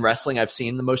in wrestling I've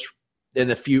seen in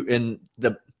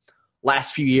the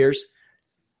last few years.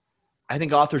 I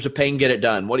think Authors of Pain get it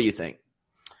done. What do you think?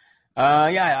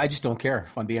 Yeah, I just don't care,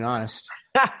 if I'm being honest.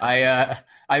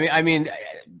 I mean,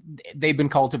 they've been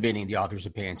cultivating the Authors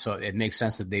of Pain, so it makes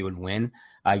sense that they would win.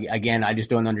 I just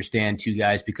don't understand two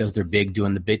guys because they're big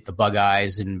doing the bug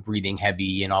eyes and breathing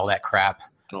heavy and all that crap.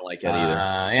 I don't like that either.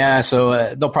 Yeah,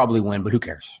 so they'll probably win, but who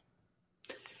cares?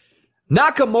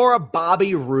 Nakamura,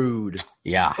 Bobby Roode.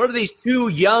 Yeah. What are these two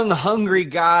young, hungry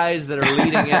guys that are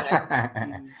leading it?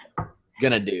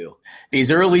 going to do?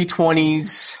 These early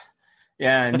 20s,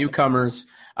 newcomers.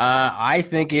 I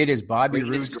think it is Bobby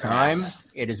Roode's time.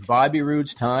 It is Bobby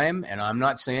Roode's time, and I'm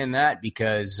not saying that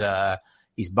because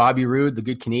he's Bobby Roode, the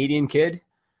good Canadian kid.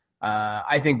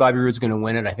 I think Bobby Roode's going to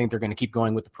win it. I think they're going to keep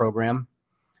going with the program.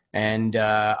 And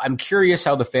I'm curious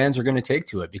how the fans are going to take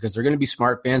to it because they're going to be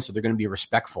smart fans, so they're going to be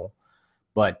respectful.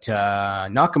 But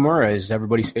Nakamura is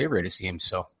everybody's favorite, it seems.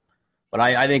 So, but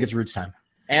I think it's Roode's time.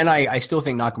 And I still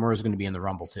think Nakamura is going to be in the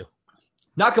Rumble, too.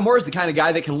 Nakamura is the kind of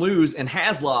guy that can lose and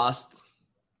has lost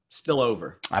still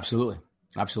over. Absolutely.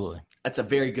 That's a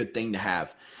very good thing to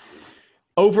have.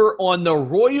 Over on the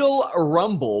Royal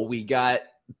Rumble, we got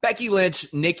Becky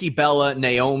Lynch, Nikki Bella,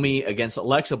 Naomi against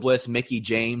Alexa Bliss, Mickie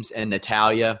James, and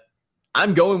Natalya.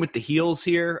 I'm going with the heels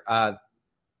here. I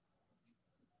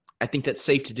think that's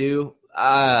safe to do.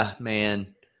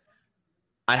 Man.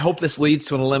 I hope this leads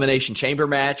to an Elimination Chamber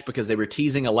match because they were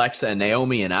teasing Alexa and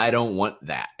Naomi, and I don't want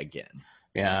that again.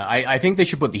 Yeah, I think they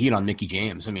should put the heat on Mickie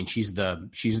James. I mean, she's the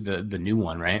new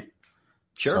one, right?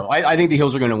 Sure. So I think the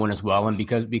heels are going to win as well, and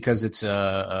because it's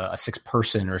a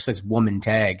 6-person or a 6-woman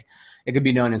tag, it could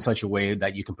be done in such a way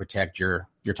that you can protect your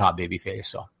top babyface.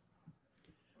 So,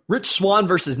 Rich Swann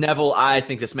versus Neville. I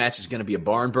think this match is going to be a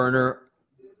barn burner.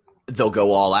 They'll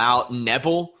go all out.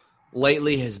 Neville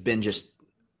lately has been just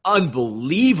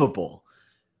unbelievable.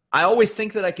 I always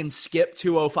think that I can skip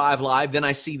 205 Live. Then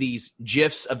I see these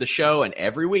GIFs of the show, and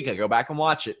every week I go back and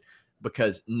watch it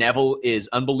because Neville is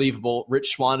unbelievable.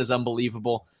 Rich Swann is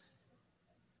unbelievable.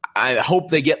 I hope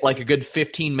they get like a good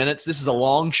 15 minutes. This is a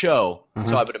long show,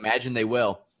 so I would imagine they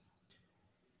will.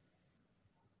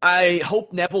 I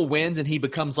hope Neville wins and he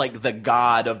becomes like the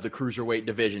god of the cruiserweight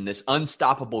division, this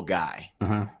unstoppable guy.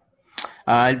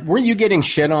 Weren't you getting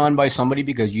shit on by somebody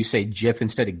because you say GIF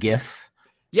instead of GIF?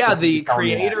 Yeah, the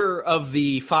creator of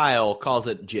the file calls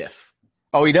it GIF.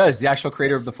 Oh, he does? The actual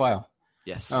creator of the file?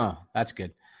 Yes. Oh, that's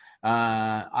good.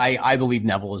 I believe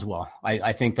Neville as well.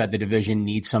 I think that the division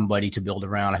needs somebody to build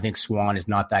around. I think Swann is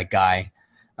not that guy.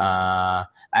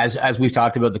 As we've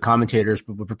talked about, the commentators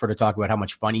would prefer to talk about how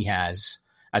much fun he has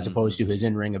as opposed to his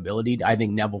in-ring ability. I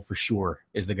think Neville for sure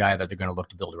is the guy that they're going to look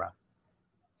to build around.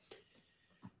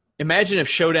 Imagine if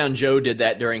Showdown Joe did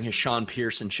that during his Sean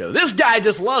Pearson show. This guy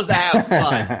just loves to have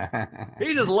fun.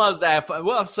 He just loves to have fun.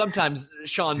 Well, sometimes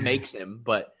Sean makes him,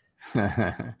 but...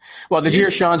 Well, did you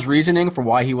hear Sean's reasoning for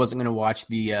why he wasn't going to watch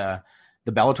the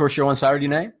Bellator show on Saturday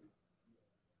night?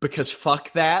 Because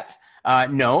fuck that?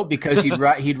 No, because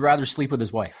he'd rather sleep with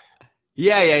his wife.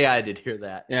 Yeah, I did hear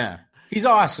that. Yeah. He's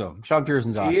awesome. Sean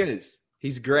Pearson's awesome. He is.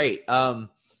 He's great.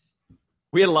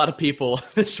 We had a lot of people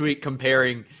this week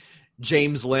comparing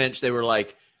James Lynch. They were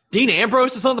like, Dean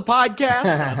Ambrose is on the podcast?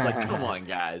 And I was like, come on,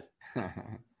 guys.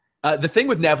 The thing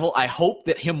with Neville, I hope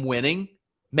that him winning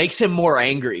makes him more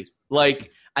angry.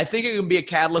 Like, I think it can be a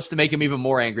catalyst to make him even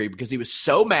more angry because he was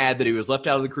so mad that he was left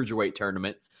out of the Cruiserweight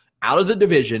tournament, out of the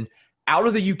division, out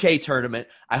of the UK tournament.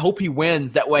 I hope he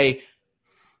wins. That way,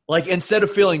 like, instead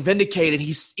of feeling vindicated,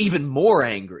 he's even more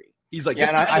angry. He's like, yeah,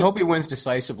 and I hope he wins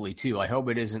decisively too. I hope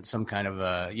it isn't some kind of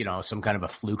a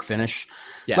fluke finish.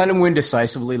 Yeah. Let him win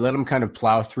decisively. Let him kind of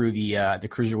plow through the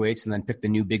cruiserweights and then pick the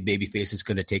new big baby face that's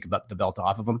going to take the belt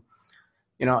off of him.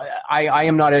 You know, I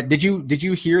am not a. Did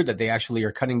you hear that they actually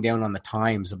are cutting down on the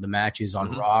times of the matches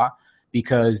on Raw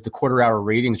because the quarter-hour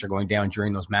ratings are going down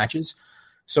during those matches?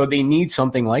 So they need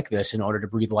something like this in order to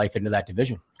breathe life into that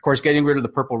division. Of course, getting rid of the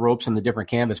purple ropes and the different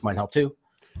canvas might help too.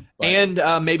 But.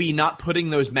 And maybe not putting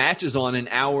those matches on an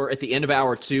hour at the end of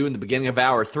hour 2 and the beginning of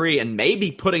hour 3, and maybe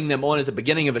putting them on at the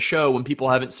beginning of a show when people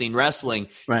haven't seen wrestling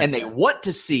and they want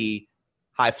to see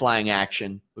high-flying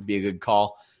action would be a good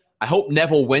call. I hope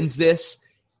Neville wins this,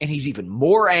 and he's even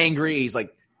more angry. He's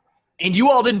like, and you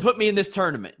all didn't put me in this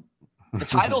tournament. The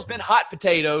title's been hot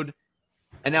potatoed,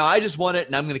 and now I just want it,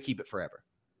 and I'm going to keep it forever.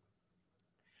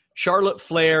 Charlotte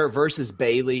Flair versus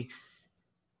Bayley.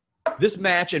 This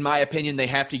match, in my opinion, they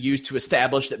have to use to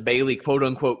establish that Bayley, quote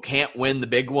unquote, can't win the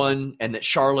big one and that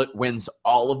Charlotte wins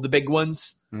all of the big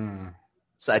ones.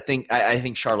 So I think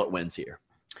Charlotte wins here.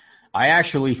 I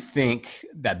actually think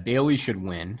that Bayley should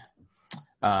win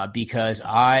because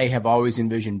I have always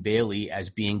envisioned Bayley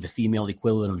as being the female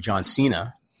equivalent of John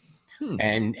Cena.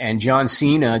 And John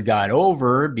Cena got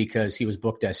over because he was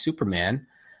booked as Superman.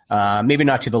 Maybe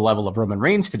not to the level of Roman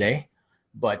Reigns today.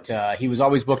 But he was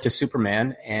always booked as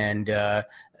Superman, and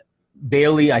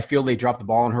Bayley, I feel they dropped the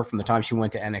ball on her from the time she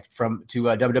went to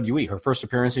WWE. Her first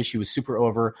appearances, she was super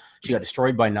over. She got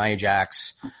destroyed by Nia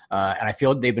Jax, and I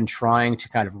feel they've been trying to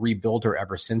kind of rebuild her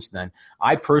ever since then.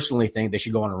 I personally think they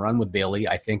should go on a run with Bayley.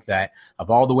 I think that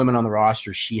of all the women on the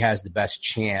roster, she has the best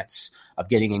chance of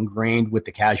getting ingrained with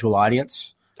the casual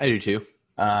audience. I do too.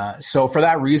 So for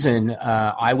that reason,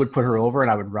 I would put her over and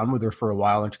I would run with her for a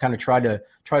while and to kind of try to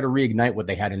reignite what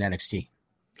they had in NXT.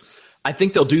 I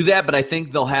think they'll do that, but I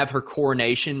think they'll have her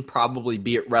coronation probably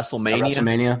be at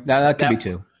WrestleMania. That could be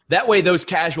too. That way those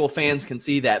casual fans can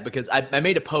see that, because I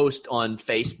made a post on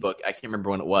Facebook. I can't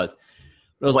remember when it was.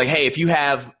 But I was like, hey, if you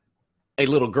have a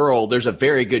little girl, there's a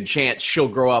very good chance she'll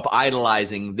grow up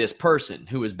idolizing this person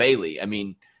who is Bayley. I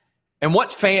mean, and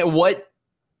what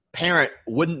parent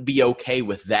wouldn't be okay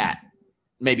with that?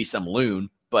 Maybe some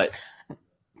loon, but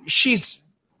she's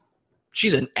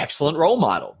an excellent role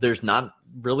model. There's not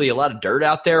really a lot of dirt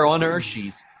out there on her.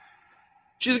 She's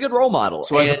a good role model.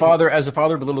 So as a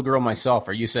father of a little girl myself,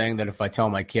 are you saying that if I tell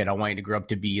my kid I want you to grow up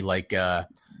to be like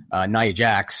Nia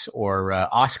Jax or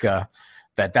Asuka,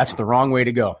 that's the wrong way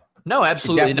to go? No,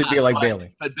 absolutely not. Be like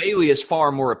Bayley. But Bayley is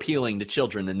far more appealing to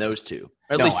children than those two,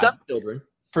 or at least some children.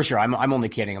 For sure, I'm only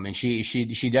kidding. I mean,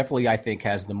 she definitely, I think,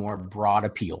 has the more broad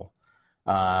appeal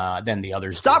than the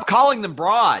others. Stop calling them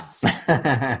broads.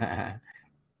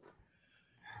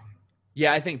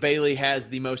 Yeah, I think Bayley has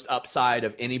the most upside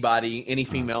of any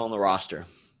female on the roster.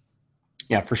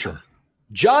 Yeah, for sure.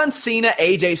 John Cena,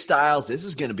 AJ Styles. This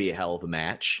is going to be a hell of a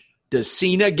match. Does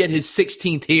Cena get his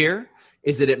 16th here?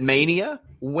 Is it at Mania?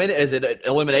 When is it at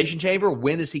Elimination Chamber?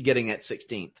 When is he getting that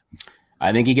 16th?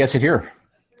 I think he gets it here.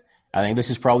 I think this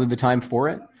is probably the time for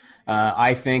it.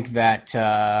 I think that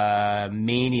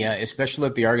Mania, especially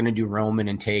if they are going to do Roman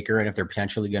and Taker, and if they're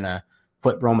potentially going to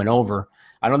put Roman over,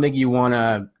 I don't think you want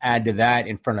to add to that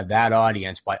in front of that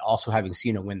audience by also having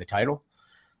Cena win the title.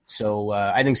 So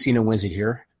I think Cena wins it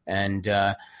here. And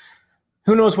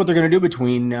who knows what they're going to do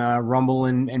between Rumble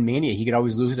and Mania. He could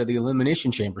always lose it at the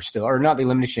Elimination Chamber still. Or not the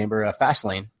Elimination Chamber,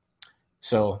 Fastlane.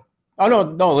 So,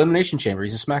 no, Elimination Chamber.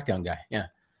 He's a SmackDown guy. Yeah.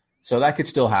 So that could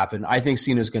still happen. I think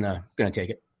Cena's gonna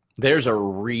take it. There's a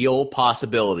real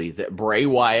possibility that Bray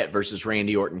Wyatt versus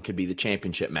Randy Orton could be the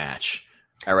championship match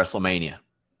at WrestleMania.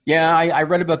 Yeah, I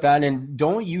read about that, and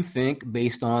don't you think,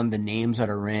 based on the names that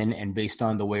are in and based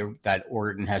on the way that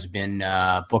Orton has been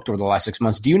booked over the last 6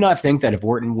 months, do you not think that if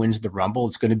Orton wins the Rumble,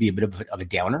 it's going to be a bit of a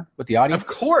downer with the audience?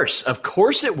 Of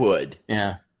course it would.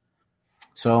 Yeah.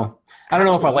 So I don't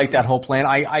know if I like that whole plan.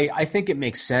 I think it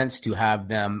makes sense to have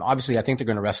them. Obviously, I think they're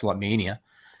going to wrestle at Mania,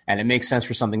 and it makes sense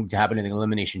for something to happen in the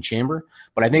Elimination Chamber.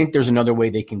 But I think there's another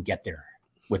way they can get there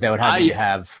without having to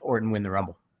have Orton win the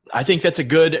Rumble. I think that's a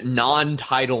good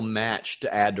non-title match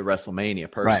to add to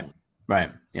WrestleMania, personally. Right.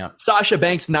 Yeah. Sasha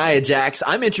Banks, Nia Jax.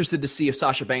 I'm interested to see if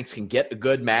Sasha Banks can get a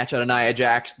good match out of Nia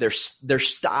Jax. Their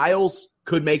styles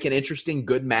could make an interesting,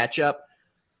 good matchup.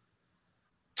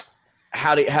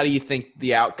 How do you think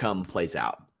the outcome plays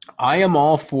out? I am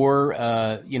all for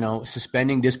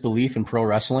suspending disbelief in pro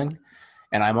wrestling,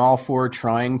 and I'm all for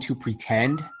trying to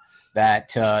pretend that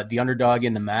the underdog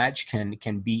in the match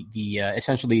can beat the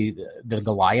essentially the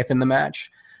Goliath in the match.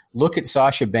 Look at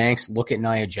Sasha Banks. Look at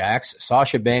Nia Jax.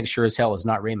 Sasha Banks sure as hell is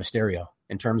not Rey Mysterio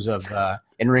in terms of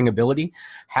in-ring ability.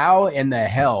 How in the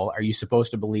hell are you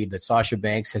supposed to believe that Sasha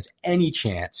Banks has any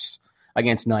chance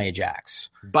against Nia Jax?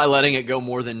 By letting it go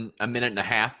more than a minute and a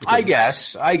half? I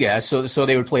guess. So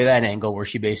they would play that angle where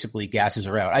she basically gasses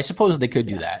her out. I suppose they could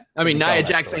do that. I mean, Nia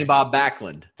Jax ain't Bob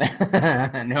Backlund.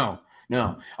 No.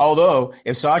 Although,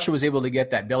 if Sasha was able to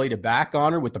get that belly to back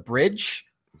on her with the bridge,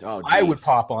 I would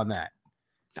pop on that.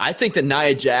 I think that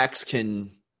Nia Jax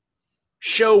can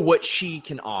show what she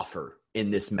can offer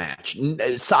in this match.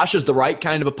 Sasha's the right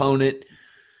kind of opponent.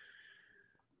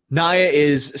 Nia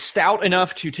is stout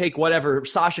enough to take whatever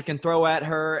Sasha can throw at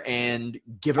her and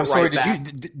give it back.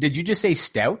 Did you just say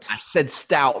stout? I said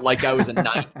stout like I was a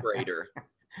ninth grader.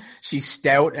 She's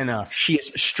stout enough. She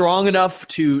is strong enough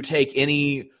to take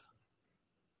any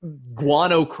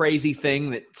guano crazy thing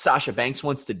that Sasha Banks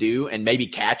wants to do and maybe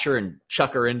catch her and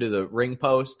chuck her into the ring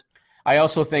post. I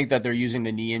also think that they're using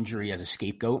the knee injury as a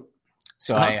scapegoat.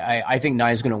 So I think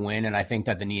Nia's going to win, and I think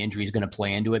that the knee injury is going to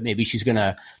play into it. Maybe she's going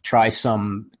to try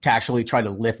to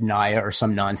lift Nia or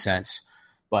some nonsense.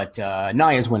 But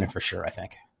Nia's winning for sure, I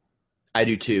think. I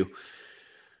do too.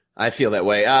 I feel that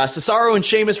way. Cesaro and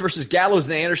Sheamus versus Gallows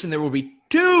and Anderson. There will be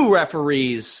 2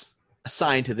 referees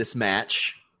assigned to this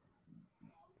match.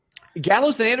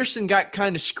 Gallows and Anderson got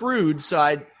kind of screwed,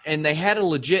 and they had a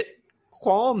legit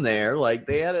qualm there. Like,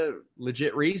 they had a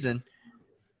legit reason.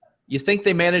 You think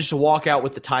they managed to walk out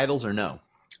with the titles or no?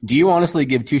 Do you honestly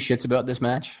give two shits about this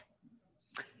match?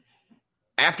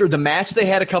 After the match they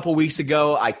had a couple weeks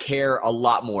ago, I care a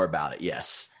lot more about it.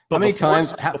 Yes. But How many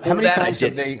times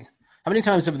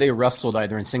have they wrestled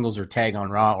either in singles or tag on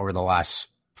Raw over the last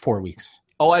 4 weeks?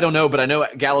 Oh, I don't know, but I know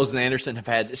Gallows and Anderson have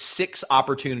had 6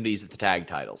 opportunities at the tag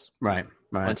titles. Right.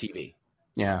 On TV.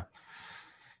 Yeah.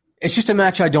 It's just a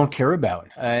match I don't care about.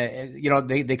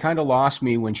 They kind of lost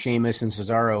me when Sheamus and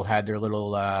Cesaro had their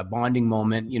little bonding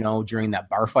moment, during that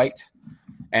bar fight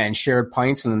and shared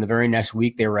pints. And then the very next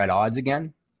week they were at odds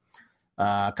again.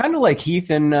 Kind of like Heath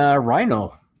and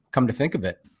Rhino, come to think of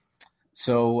it.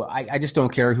 So I just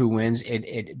don't care who wins.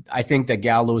 I think that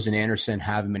Gallows and Anderson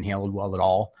haven't been handled well at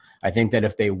all. I think that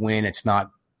if they win,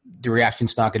 the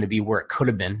reaction's not going to be where it could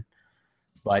have been.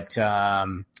 But I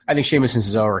think Sheamus and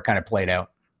Cesaro are kind of played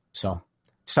out. So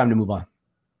it's time to move on.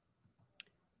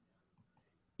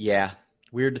 Yeah.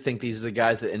 Weird to think these are the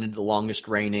guys that ended the longest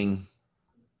reigning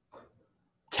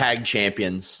tag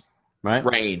champions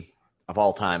reign of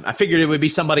all time. I figured it would be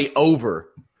somebody over.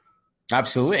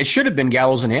 Absolutely. It should have been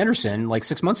Gallows and Anderson like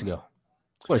 6 months ago.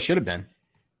 That's what it should have been.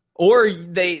 Or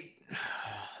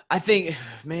I think,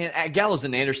 man, Gallows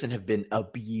and Anderson have been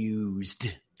abused.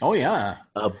 Oh, yeah.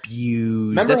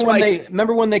 Abused.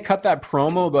 Remember when they cut that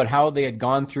promo about how they had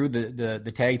gone through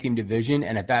the tag team division,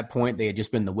 and at that point they had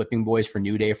just been the whipping boys for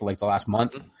New Day for like the last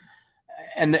month?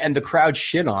 And the crowd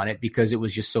shit on it because it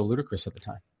was just so ludicrous at the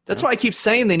time. That's why I keep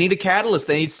saying they need a catalyst.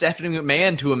 They need Stephanie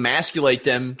McMahon to emasculate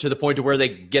them to the point to where they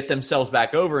get themselves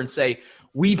back over and say,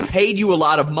 we've paid you a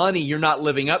lot of money. You're not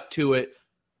living up to it.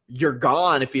 You're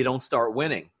gone if you don't start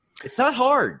winning. It's not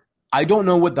hard. I don't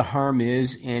know what the harm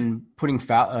is in putting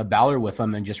Balor with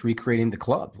them and just recreating the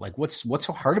club. Like, what's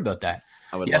so hard about that?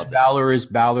 Yes, Balor is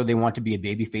Balor. They want to be a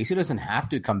babyface. He doesn't have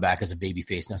to come back as a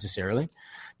babyface necessarily.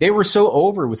 They were so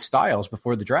over with Styles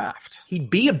before the draft. He'd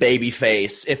be a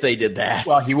babyface if they did that.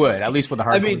 Well, he would. At least with the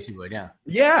hardcores, he would, yeah.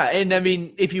 Yeah, and I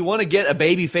mean, if you want to get a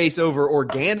babyface over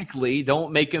organically,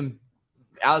 don't make him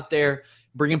out there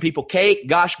bringing people cake.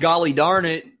 Gosh, golly darn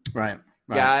it. Right.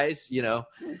 Guys,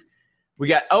 We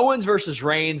got Owens versus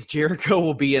Reigns. Jericho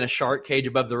will be in a shark cage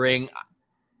above the ring.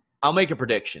 I'll make a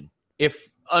prediction. If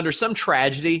under some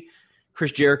tragedy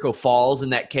Chris Jericho falls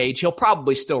in that cage, he'll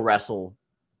probably still wrestle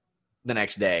the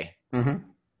next day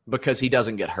because he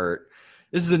doesn't get hurt.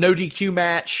 This is a no DQ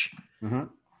match.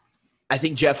 I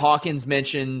think Jeff Hawkins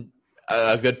mentioned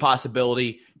a good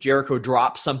possibility. Jericho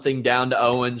drops something down to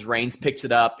Owens. Reigns picks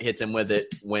it up, hits him with it,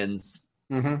 wins.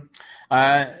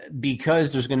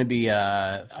 Because there's going to be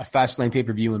a Fastlane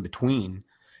pay-per-view in between,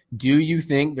 do you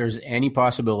think there's any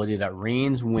possibility that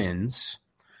Reigns wins,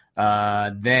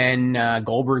 then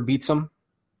Goldberg beats him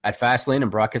at Fastlane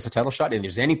and Brock gets a title shot? If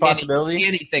there's any possibility?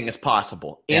 Anything is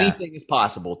possible. Yeah. Anything is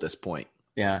possible at this point.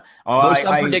 Yeah. Most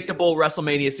unpredictable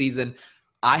WrestleMania season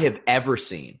I have ever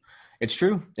seen. It's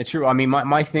true. I mean,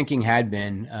 my thinking had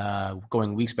been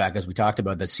going weeks back, as we talked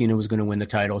about, that Cena was going to win the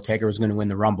title, Taker was going to win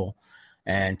the Rumble,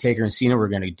 and Taker and Cena were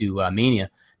going to do Mania.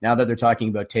 Now that they're talking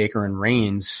about Taker and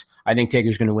Reigns, I think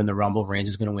Taker's going to win the Rumble, Reigns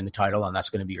is going to win the title, and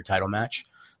that's going to be your title match.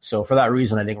 So for that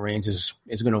reason, I think Reigns is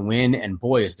going to win, and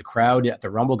boy, is the crowd at the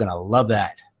Rumble going to love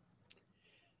that.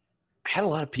 I had a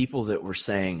lot of people that were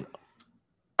saying,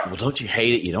 well, don't you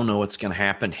hate it? You don't know what's going to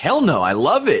happen. Hell no, I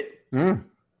love it.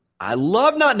 I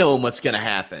love not knowing what's going to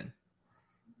happen.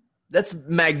 That's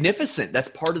magnificent. That's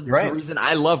part of the reason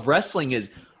I love wrestling is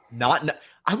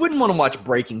I wouldn't want to watch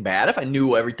Breaking Bad if I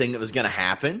knew everything that was going to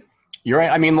happen. You're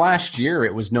right. I mean, last year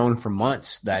it was known for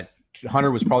months that Hunter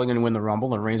was probably going to win the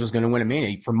Rumble and Reigns was going to win a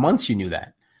Mania. For months you knew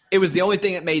that. It was the only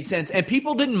thing that made sense. And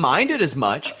people didn't mind it as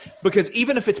much because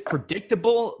even if it's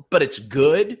predictable but it's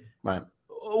good,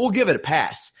 we'll give it a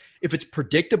pass. If it's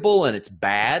predictable and it's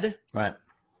bad,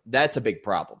 that's a big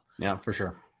problem. Yeah, for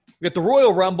sure. We got the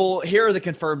Royal Rumble. Here are the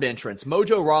confirmed entrants.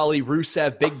 Mojo Rawley,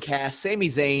 Rusev, Big Cass, Sami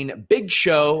Zayn, Big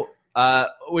Show,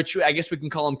 which I guess we can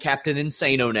call him Captain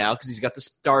Insano now because he's got the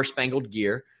star-spangled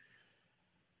gear.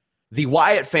 The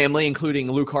Wyatt family, including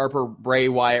Luke Harper, Bray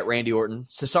Wyatt, Randy Orton,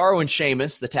 Cesaro and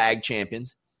Sheamus, the tag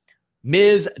champions,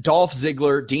 Miz, Dolph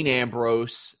Ziggler, Dean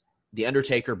Ambrose, The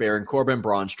Undertaker, Baron Corbin,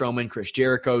 Braun Strowman, Chris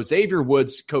Jericho, Xavier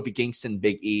Woods, Kofi Kingston,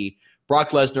 Big E,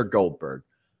 Brock Lesnar, Goldberg.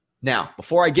 Now,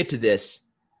 before I get to this,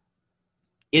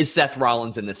 is Seth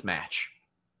Rollins in this match?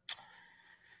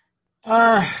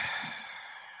 No,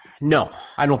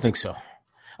 I don't think so.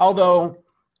 Although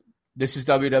this is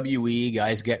WWE,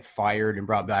 guys get fired and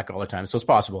brought back all the time, so it's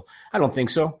possible. I don't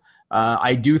think so.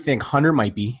 I do think Hunter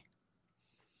might be,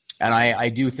 and I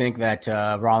do think that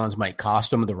Rollins might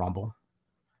cost him the Rumble.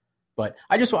 But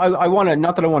I want to,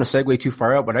 not that I want to segue too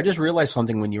far out, but I just realized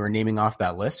something when you were naming off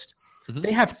that list.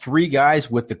 They have 3 guys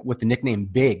with the nickname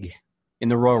Big in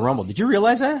the Royal Rumble. Did you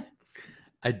realize that?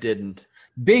 I didn't.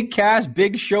 Big Cass,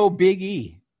 Big Show, Big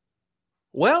E.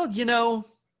 Well,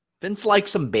 Vince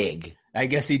likes some big. I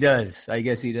guess he does.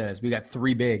 We got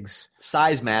 3 bigs.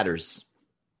 Size matters.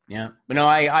 Yeah, but no,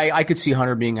 I could see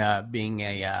Hunter being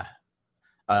a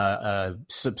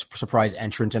surprise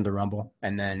entrant in the Rumble,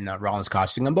 and then Rollins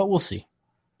costing him. But we'll see.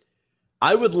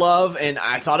 I would love, and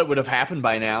I thought it would have happened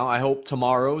by now. I hope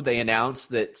tomorrow they announce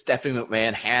that Stephanie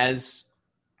McMahon has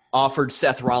offered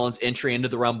Seth Rollins entry into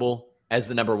the Rumble as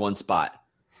the number 1 spot.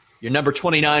 Your number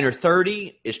 29 or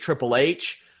 30 is Triple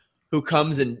H, who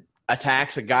comes and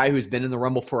attacks a guy who's been in the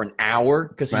Rumble for an hour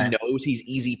because he knows he's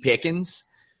easy pickings.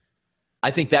 I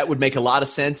think that would make a lot of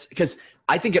sense because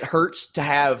I think it hurts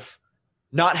to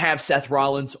not have Seth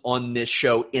Rollins on this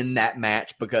show in that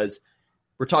match because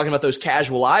we're talking about those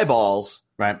casual eyeballs.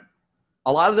 Right.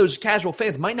 A lot of those casual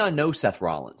fans might not know Seth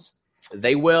Rollins.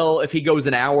 They will if he goes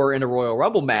an hour in a Royal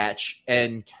Rumble match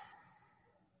and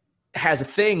has a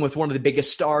thing with one of the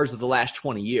biggest stars of the last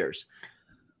 20 years.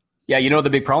 Yeah, the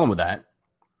big problem with that?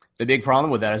 The big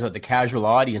problem with that is that the casual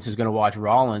audience is going to watch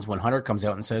Rollins when Hunter comes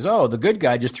out and says, oh, the good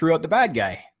guy just threw out the bad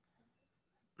guy.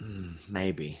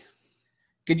 Maybe.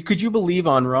 Could you believe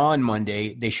on Raw on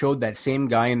Monday, they showed that same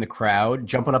guy in the crowd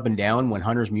jumping up and down when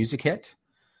Hunter's music hit?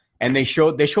 And they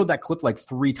showed that clip like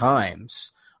 3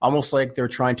 times, almost like they're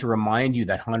trying to remind you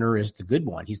that Hunter is the good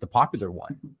one. He's the popular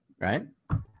one, right?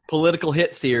 Political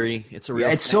hit theory. It's a real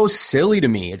it's so silly to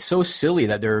me. It's so silly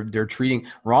that they're treating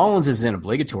Rollins as an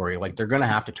obligatory. Like they're going to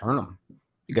have to turn him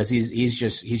because he's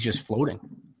just floating.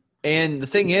 And the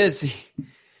thing is,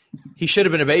 he should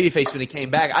have been a babyface when he came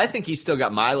back. I think he's still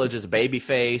got mileage as a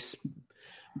babyface.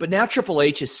 But now Triple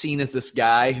H is seen as this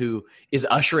guy who is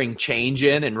ushering change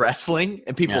in wrestling,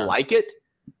 and people like it.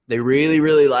 They really,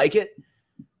 really like it.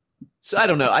 So I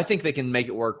don't know. I think they can make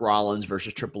it work, Rollins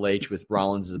versus Triple H with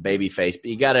Rollins as a babyface.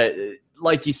 But you got to,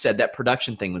 like you said, that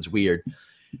production thing was weird.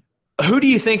 Who do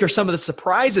you think are some of the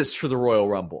surprises for the Royal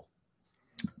Rumble?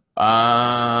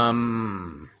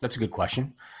 That's a good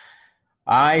question.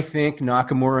 I think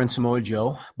Nakamura and Samoa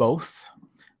Joe, both.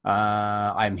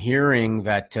 I'm hearing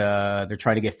that they're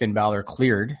trying to get Finn Balor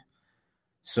cleared.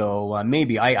 So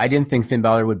maybe. I didn't think Finn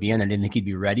Balor would be in. I didn't think he'd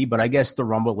be ready. But I guess the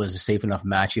Rumble is a safe enough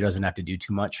match. He doesn't have to do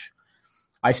too much.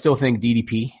 I still think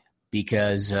DDP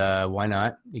because why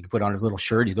not? He could put on his little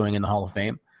shirt. He's going in the Hall of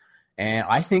Fame. And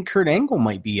I think Kurt Angle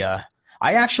might be I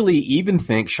actually even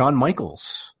think Shawn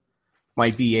Michaels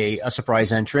might be a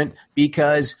surprise entrant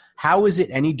because how is it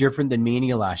any different than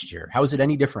Mania last year? How is it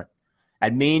any different?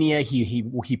 At Mania,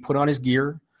 he put on his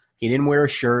gear. He didn't wear a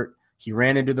shirt. He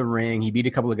ran into the ring. He beat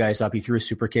a couple of guys up. He threw a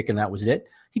super kick, and that was it.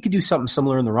 He could do something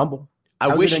similar in the Rumble.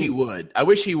 I wish he would.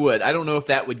 I don't know if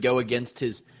that would go against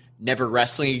his never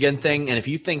wrestling again thing. And if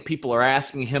you think people are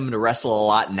asking him to wrestle a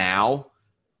lot now,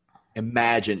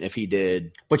 imagine if he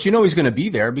did. But he's going to be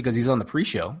there because he's on the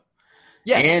pre-show.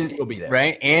 Yes, and he'll be there.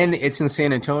 Right? And it's in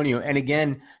San Antonio. And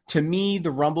again, to me,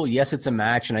 the Rumble, yes, it's a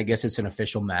match, and I guess it's an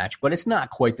official match, but it's not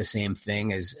quite the same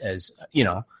thing as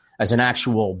an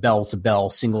actual bell-to-bell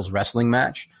singles wrestling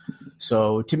match.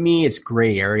 So to me, it's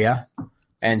gray area.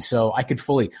 And so I could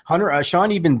fully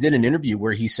Sean even did an interview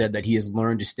where he said that he has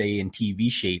learned to stay in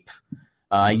TV shape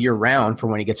year round for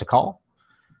when he gets a call.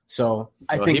 So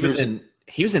I think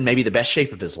he was in maybe the best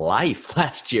shape of his life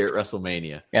last year at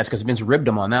WrestleMania. Yeah, it's because Vince ribbed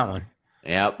him on that one.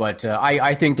 Yeah, but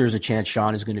I think there's a chance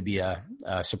Sean is going to be a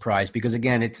surprise because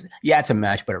again, it's a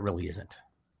match, but it really isn't.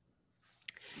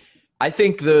 I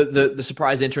think the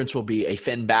surprise entrance will be a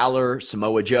Finn Balor,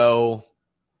 Samoa Joe.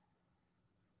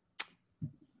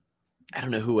 I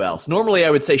don't know who else. Normally I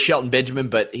would say Shelton Benjamin,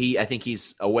 but I think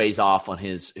he's a ways off on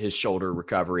his shoulder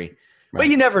recovery. Right. But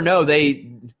you never know.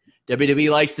 WWE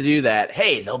likes to do that.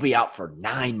 Hey, they'll be out for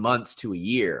 9 months to a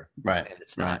year. Right. And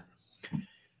it's not.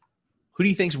 Who do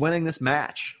you think's winning this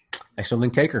match? I still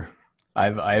think Taker.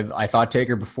 I thought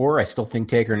Taker before. I still think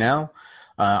Taker now.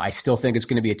 I still think it's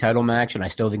going to be a title match, and I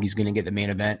still think he's going to get the main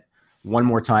event one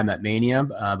more time at Mania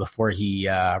before he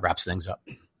wraps things up.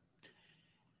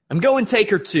 I'm going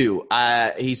Taker too.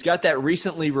 He's got that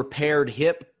recently repaired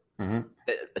hip that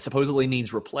supposedly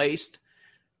needs replaced.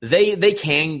 They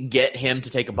can get him to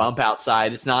take a bump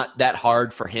outside. It's not that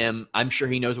hard for him. I'm sure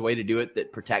he knows a way to do it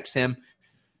that protects him.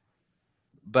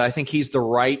 But I think he's the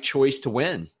right choice to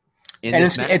win. And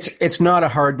it's not a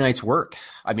hard night's work.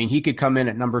 I mean, he could come in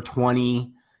at number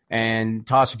 20 and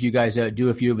toss a few guys out, do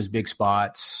a few of his big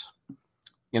spots.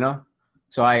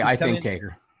 So I think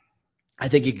Taker. I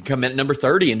think he could come in at number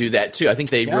 30 and do that too. I think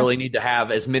they really need to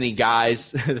have as many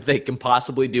guys that they can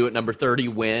possibly do at number 30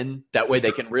 win. That way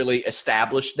they can really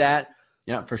establish that.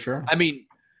 Yeah, for sure. I mean,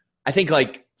 I think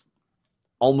like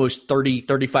almost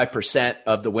 35%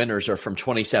 of the winners are from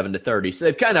 27 to 30. So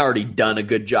they've kind of already done a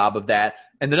good job of that.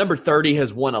 And the number 30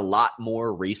 has won a lot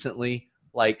more recently,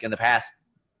 like in the past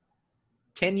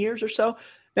 10 years or so.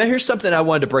 Now, here's something I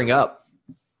wanted to bring up.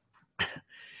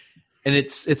 And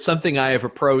it's something I have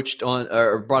approached on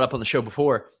or brought up on the show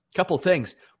before. A couple of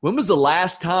things. When was the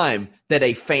last time that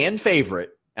a fan favorite,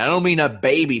 and I don't mean a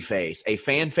baby face, a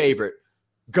fan favorite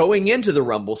going into the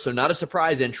Rumble, so not a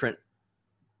surprise entrant,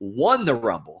 won the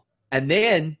Rumble? And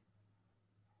then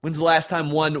when's the last time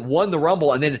one won the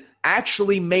Rumble and then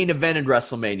actually main evented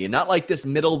WrestleMania? Not like this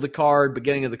middle of the card,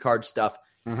 beginning of the card stuff.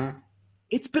 Mm-hmm.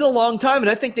 It's been a long time, and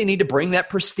I think they need to bring that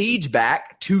prestige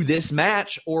back to this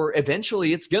match, or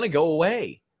eventually it's going to go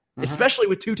away, especially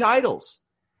with 2 titles.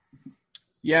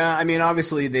 Yeah, I mean,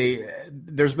 obviously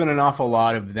there's been an awful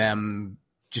lot of them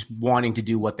just wanting to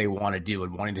do what they want to do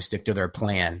and wanting to stick to their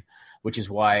plan, which is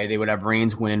why they would have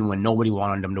Reigns win when nobody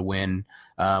wanted them to win,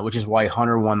 which is why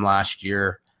Hunter won last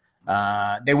year.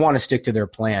 They want to stick to their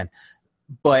plan.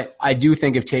 But I do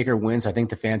think if Taker wins, I think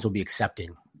the fans will be accepting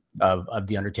of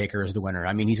The Undertaker as the winner.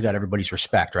 I mean, he's got everybody's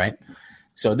respect, right?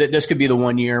 So this could be the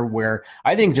one year where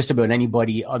I think just about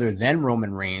anybody other than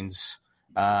Roman Reigns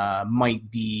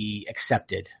might be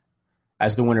accepted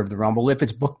as the winner of the Rumble if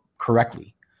it's booked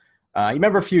correctly. You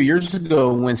remember a few years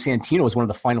ago when Santino was one of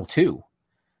the final 2,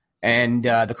 and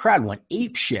the crowd went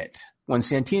ape shit when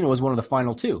Santino was one of the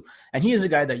final 2. And he is a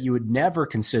guy that you would never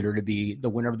consider to be the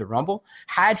winner of the Rumble.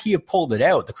 Had he have pulled it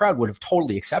out, the crowd would have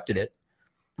totally accepted it.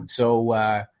 So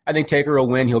I think Taker will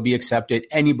win. He'll be accepted.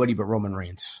 Anybody but Roman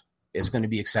Reigns is going to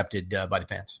be accepted by the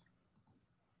fans.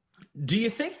 Do you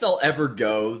think they'll ever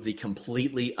go the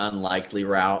completely unlikely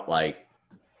route, like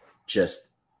just,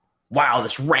 wow,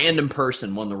 this random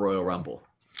person won the Royal Rumble?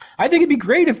 I think it'd be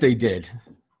great if they did.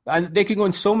 They could go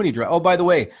in so many directions. Oh, by the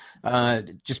way,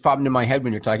 just popped into my head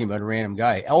when you're talking about a random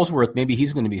guy. Ellsworth, maybe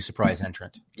he's going to be a surprise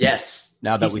entrant. Yes.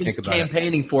 Now that we think about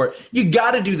campaigning for it. You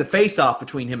got to do the face-off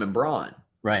between him and Braun.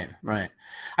 Right.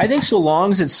 I think so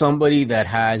long as it's somebody that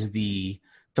has the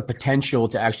potential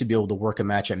to actually be able to work a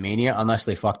match at Mania, unless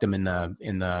they fucked him in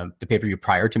the pay-per-view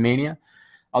prior to Mania.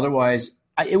 Otherwise,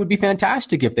 it would be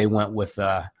fantastic if they went with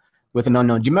an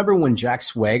unknown. Do you remember when Jack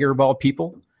Swagger, of all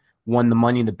people, won the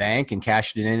Money in the Bank and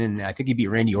cashed it in? And I think he beat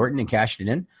Randy Orton and cashed it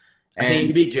in. And I think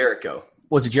he beat Jericho.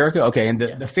 Was it Jericho? Okay, and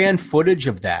the fan footage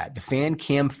of that, the fan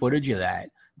cam footage of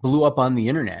that, blew up on the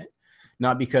internet.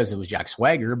 Not because it was Jack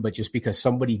Swagger, but just because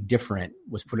somebody different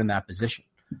was put in that position.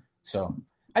 So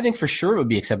I think for sure it would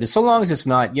be accepted, so long as it's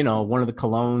not, one of the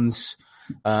Colognes,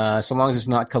 so long as it's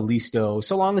not Kalisto,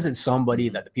 so long as it's somebody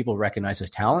that the people recognize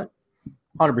as talent.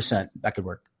 100%, that could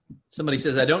work. Somebody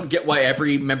says, I don't get why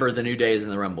every member of the New Day is in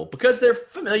the Rumble. Because they're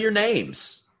familiar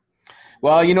names.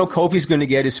 Well, Kofi's going to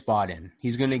get his spot in.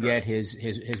 He's going to get his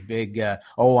big,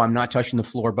 I'm not touching the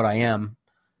floor, but I am.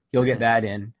 He'll get that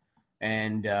in.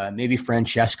 And maybe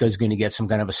Francesca's going to get some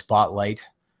kind of a spotlight.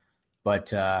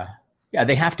 But, yeah,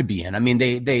 they have to be in. I mean,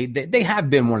 they have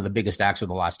been one of the biggest acts of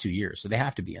the last 2 years, so they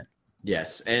have to be in.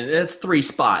 Yes, and that's 3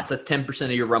 spots. That's 10%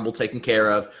 of your Rumble taken care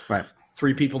of. Right.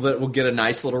 3 people that will get a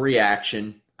nice little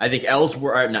reaction. I think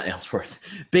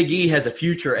Big E has a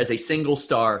future as a single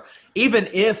star, even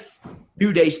if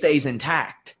New Day stays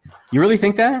intact. You really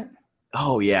think that?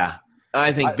 Oh, yeah.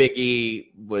 I think Big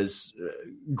E was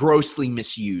grossly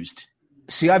misused.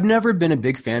 See, I've never been a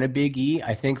big fan of Big E,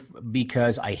 I think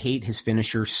because I hate his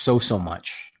finisher so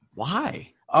much.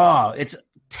 Why? Oh, it's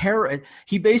terrible.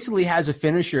 He basically has a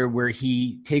finisher where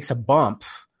he takes a bump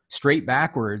straight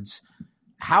backwards.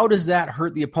 How does that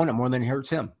hurt the opponent more than it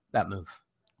hurts him, that move?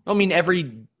 I mean,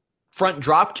 every front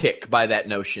drop kick by that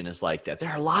notion is like that. There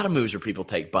are a lot of moves where people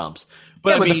take bumps.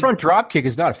 But the front drop kick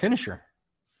is not a finisher.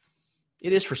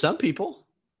 It is for some people.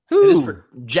 Who? It is for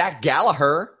Jack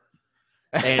Gallagher.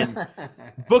 And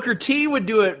Booker T would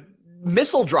do a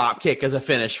missile drop kick as a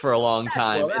finish for a long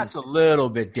time. Well, that's a little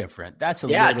bit different.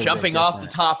 Jumping off the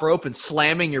top rope and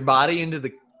slamming your body into the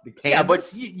canvas. Yeah,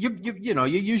 but you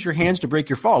use your hands to break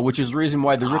your fall, which is the reason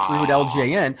why the Rick Rude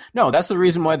LJN. No, that's the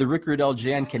reason why the Rick Rude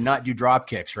LJN cannot do drop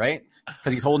kicks, right?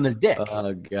 Because he's holding his dick.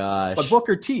 Oh gosh. But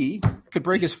Booker T could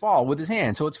break his fall with his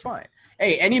hand, so it's fine.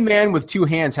 Hey, any man with 2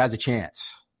 hands has a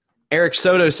chance. Eric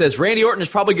Soto says, Randy Orton is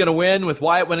probably going to win with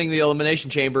Wyatt winning the Elimination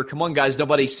Chamber. Come on, guys.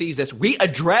 Nobody sees this. We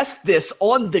addressed this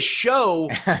on the show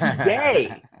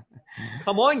today.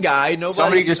 Come on, guy.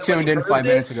 Somebody just tuned in 5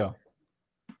 minutes ago.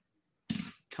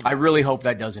 I really hope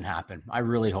that doesn't happen.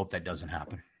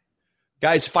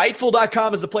 Guys,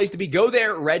 Fightful.com is the place to be. Go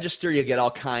there, register. You get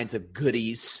all kinds of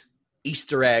goodies,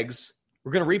 Easter eggs,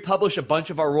 We're going to republish a bunch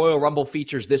of our Royal Rumble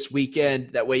features this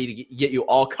weekend. That way to get you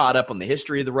all caught up on the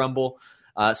history of the Rumble,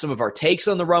 some of our takes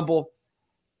on the Rumble.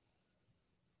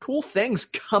 Cool things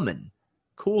coming.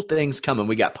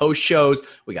 We got post shows.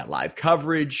 We got live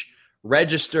coverage.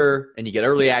 Register, and you get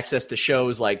early access to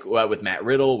shows like with Matt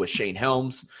Riddle, with Shane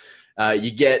Helms. You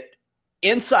get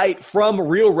insight from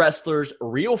real wrestlers,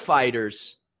 real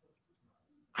fighters.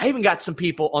 I even got some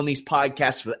people on these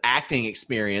podcasts with acting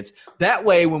experience. That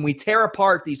way, when we tear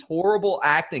apart these horrible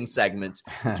acting segments,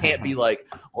 can't be like,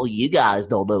 well, you guys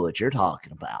don't know what you're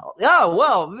talking about. Oh,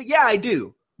 well, yeah, I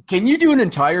do. Can you do an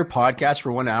entire podcast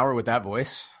for 1 hour with that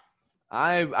voice?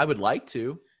 I would like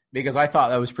to. Because I thought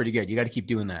that was pretty good. You got to keep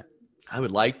doing that. I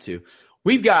would like to.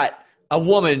 We've got a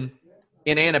woman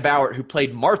in Anna Bauer who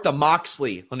played Martha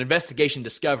Moxley on Investigation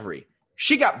Discovery.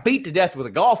 She got beat to death with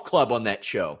a golf club on that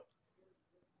show.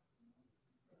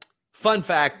 Fun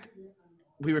fact,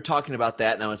 we were talking about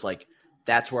that, and I was like,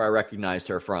 that's where I recognized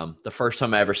her from. The first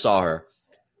time I ever saw her.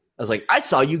 I was like, I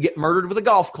saw you get murdered with a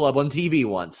golf club on TV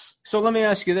once. So let me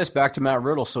ask you this, back to Matt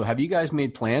Riddle. So have you guys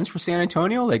made plans for San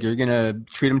Antonio? Like you're going to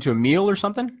treat him to a meal or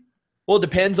something? Well, it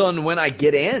depends on when I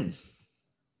get in.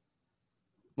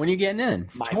 When are you getting in?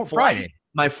 Friday.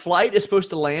 My flight is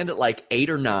supposed to land at like 8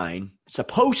 or 9.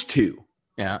 Supposed to.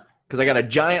 Yeah. Because I got a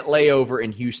giant layover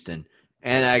in Houston.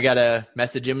 And I got to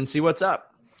message him and see what's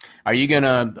up. Are you going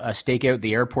to stake out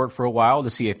the airport for a while to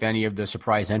see if any of the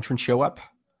surprise entrants show up?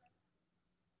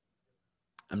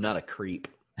 I'm not a creep.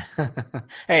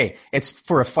 Hey, it's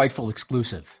for a Fightful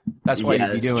exclusive. That's why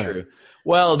you'd be doing it.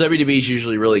 Well, WWE is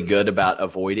usually really good about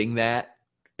avoiding that.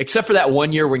 Except for that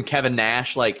one year when Kevin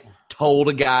Nash told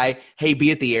a guy, hey,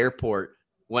 be at the airport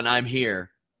when I'm here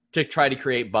to try to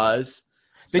create buzz.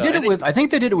 I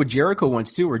think they did it with Jericho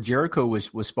once too, where Jericho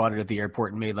was spotted at the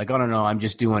airport and made I don't know, I'm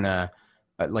just doing a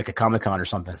Comic-Con or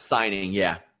something. Signing,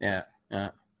 yeah. Yeah.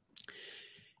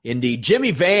 Indeed.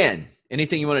 Jimmy Van,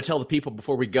 anything you want to tell the people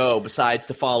before we go besides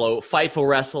to follow Fightful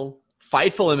Wrestle,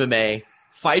 Fightful MMA,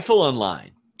 Fightful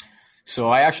Online? So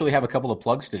I actually have a couple of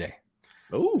plugs today.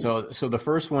 Ooh. So the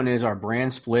first one is our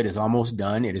brand split is almost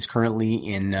done. It is currently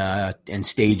in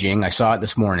staging. I saw it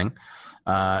this morning.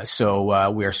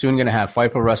 So we are soon going to have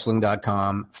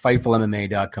FightfulWrestling.com,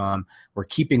 FightfulMMA.com. We're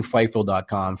keeping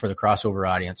Fightful.com for the crossover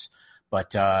audience.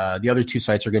 But the other two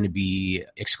sites are going to be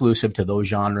exclusive to those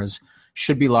genres.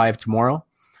 Should be live tomorrow.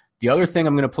 The other thing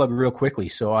I'm going to plug real quickly.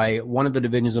 So one of the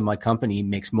divisions of my company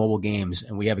makes mobile games,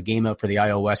 and we have a game out for the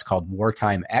iOS called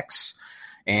Wartime X.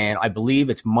 And I believe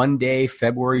it's Monday,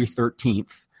 February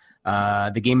 13th.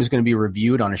 The game is going to be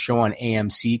reviewed on a show on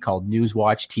AMC called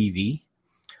Newswatch TV.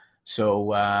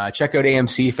 So check out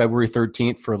AMC February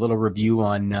 13th for a little review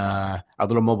on our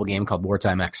little mobile game called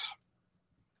Wartime X.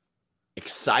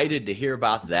 Excited to hear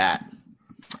about that.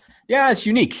 Yeah, it's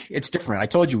unique. It's different. I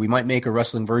told you we might make a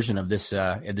wrestling version of this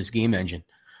game engine.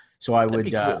 So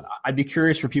cool. I'd be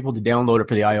curious for people to download it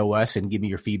for the iOS and give me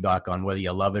your feedback on whether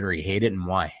you love it or you hate it and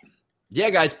why. Yeah,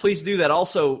 guys, please do that.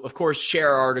 Also, of course,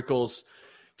 share articles,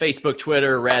 Facebook,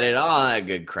 Twitter, Reddit, all that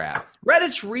good crap.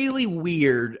 Reddit's really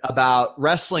weird about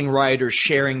wrestling writers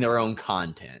sharing their own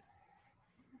content.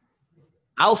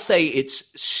 I'll say it's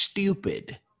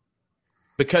stupid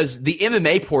because the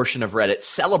MMA portion of Reddit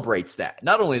celebrates that.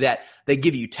 Not only that, they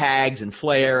give you tags and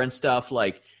flair and stuff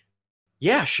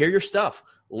yeah, share your stuff.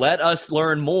 Let us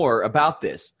learn more about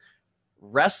this.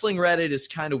 Wrestling Reddit is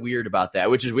kind of weird about that,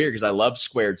 which is weird because I love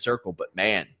Squared Circle, but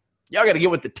man, y'all got to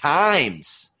get with the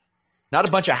times. Not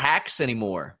a bunch of hacks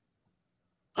anymore.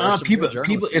 People.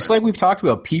 It's like we've talked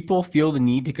about. People feel the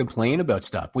need to complain about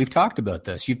stuff. We've talked about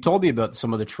this. You've told me about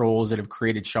some of the trolls that have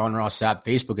created Sean Ross Sapp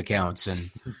Facebook accounts, and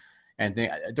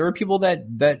there are people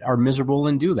that are miserable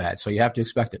and do that. So you have to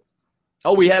expect it.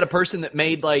 Oh, we had a person that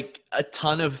made a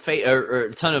ton of or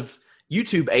a ton of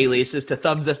YouTube aliases to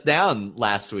thumbs us down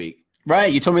last week.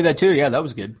 Right, you told me that too. Yeah, that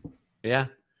was good. Yeah.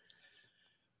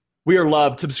 We are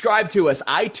loved. Subscribe to us,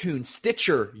 iTunes,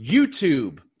 Stitcher,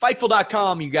 YouTube,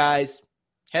 Fightful.com, you guys.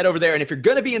 Head over there. And if you're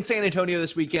going to be in San Antonio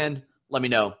this weekend, let me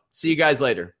know. See you guys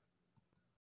later.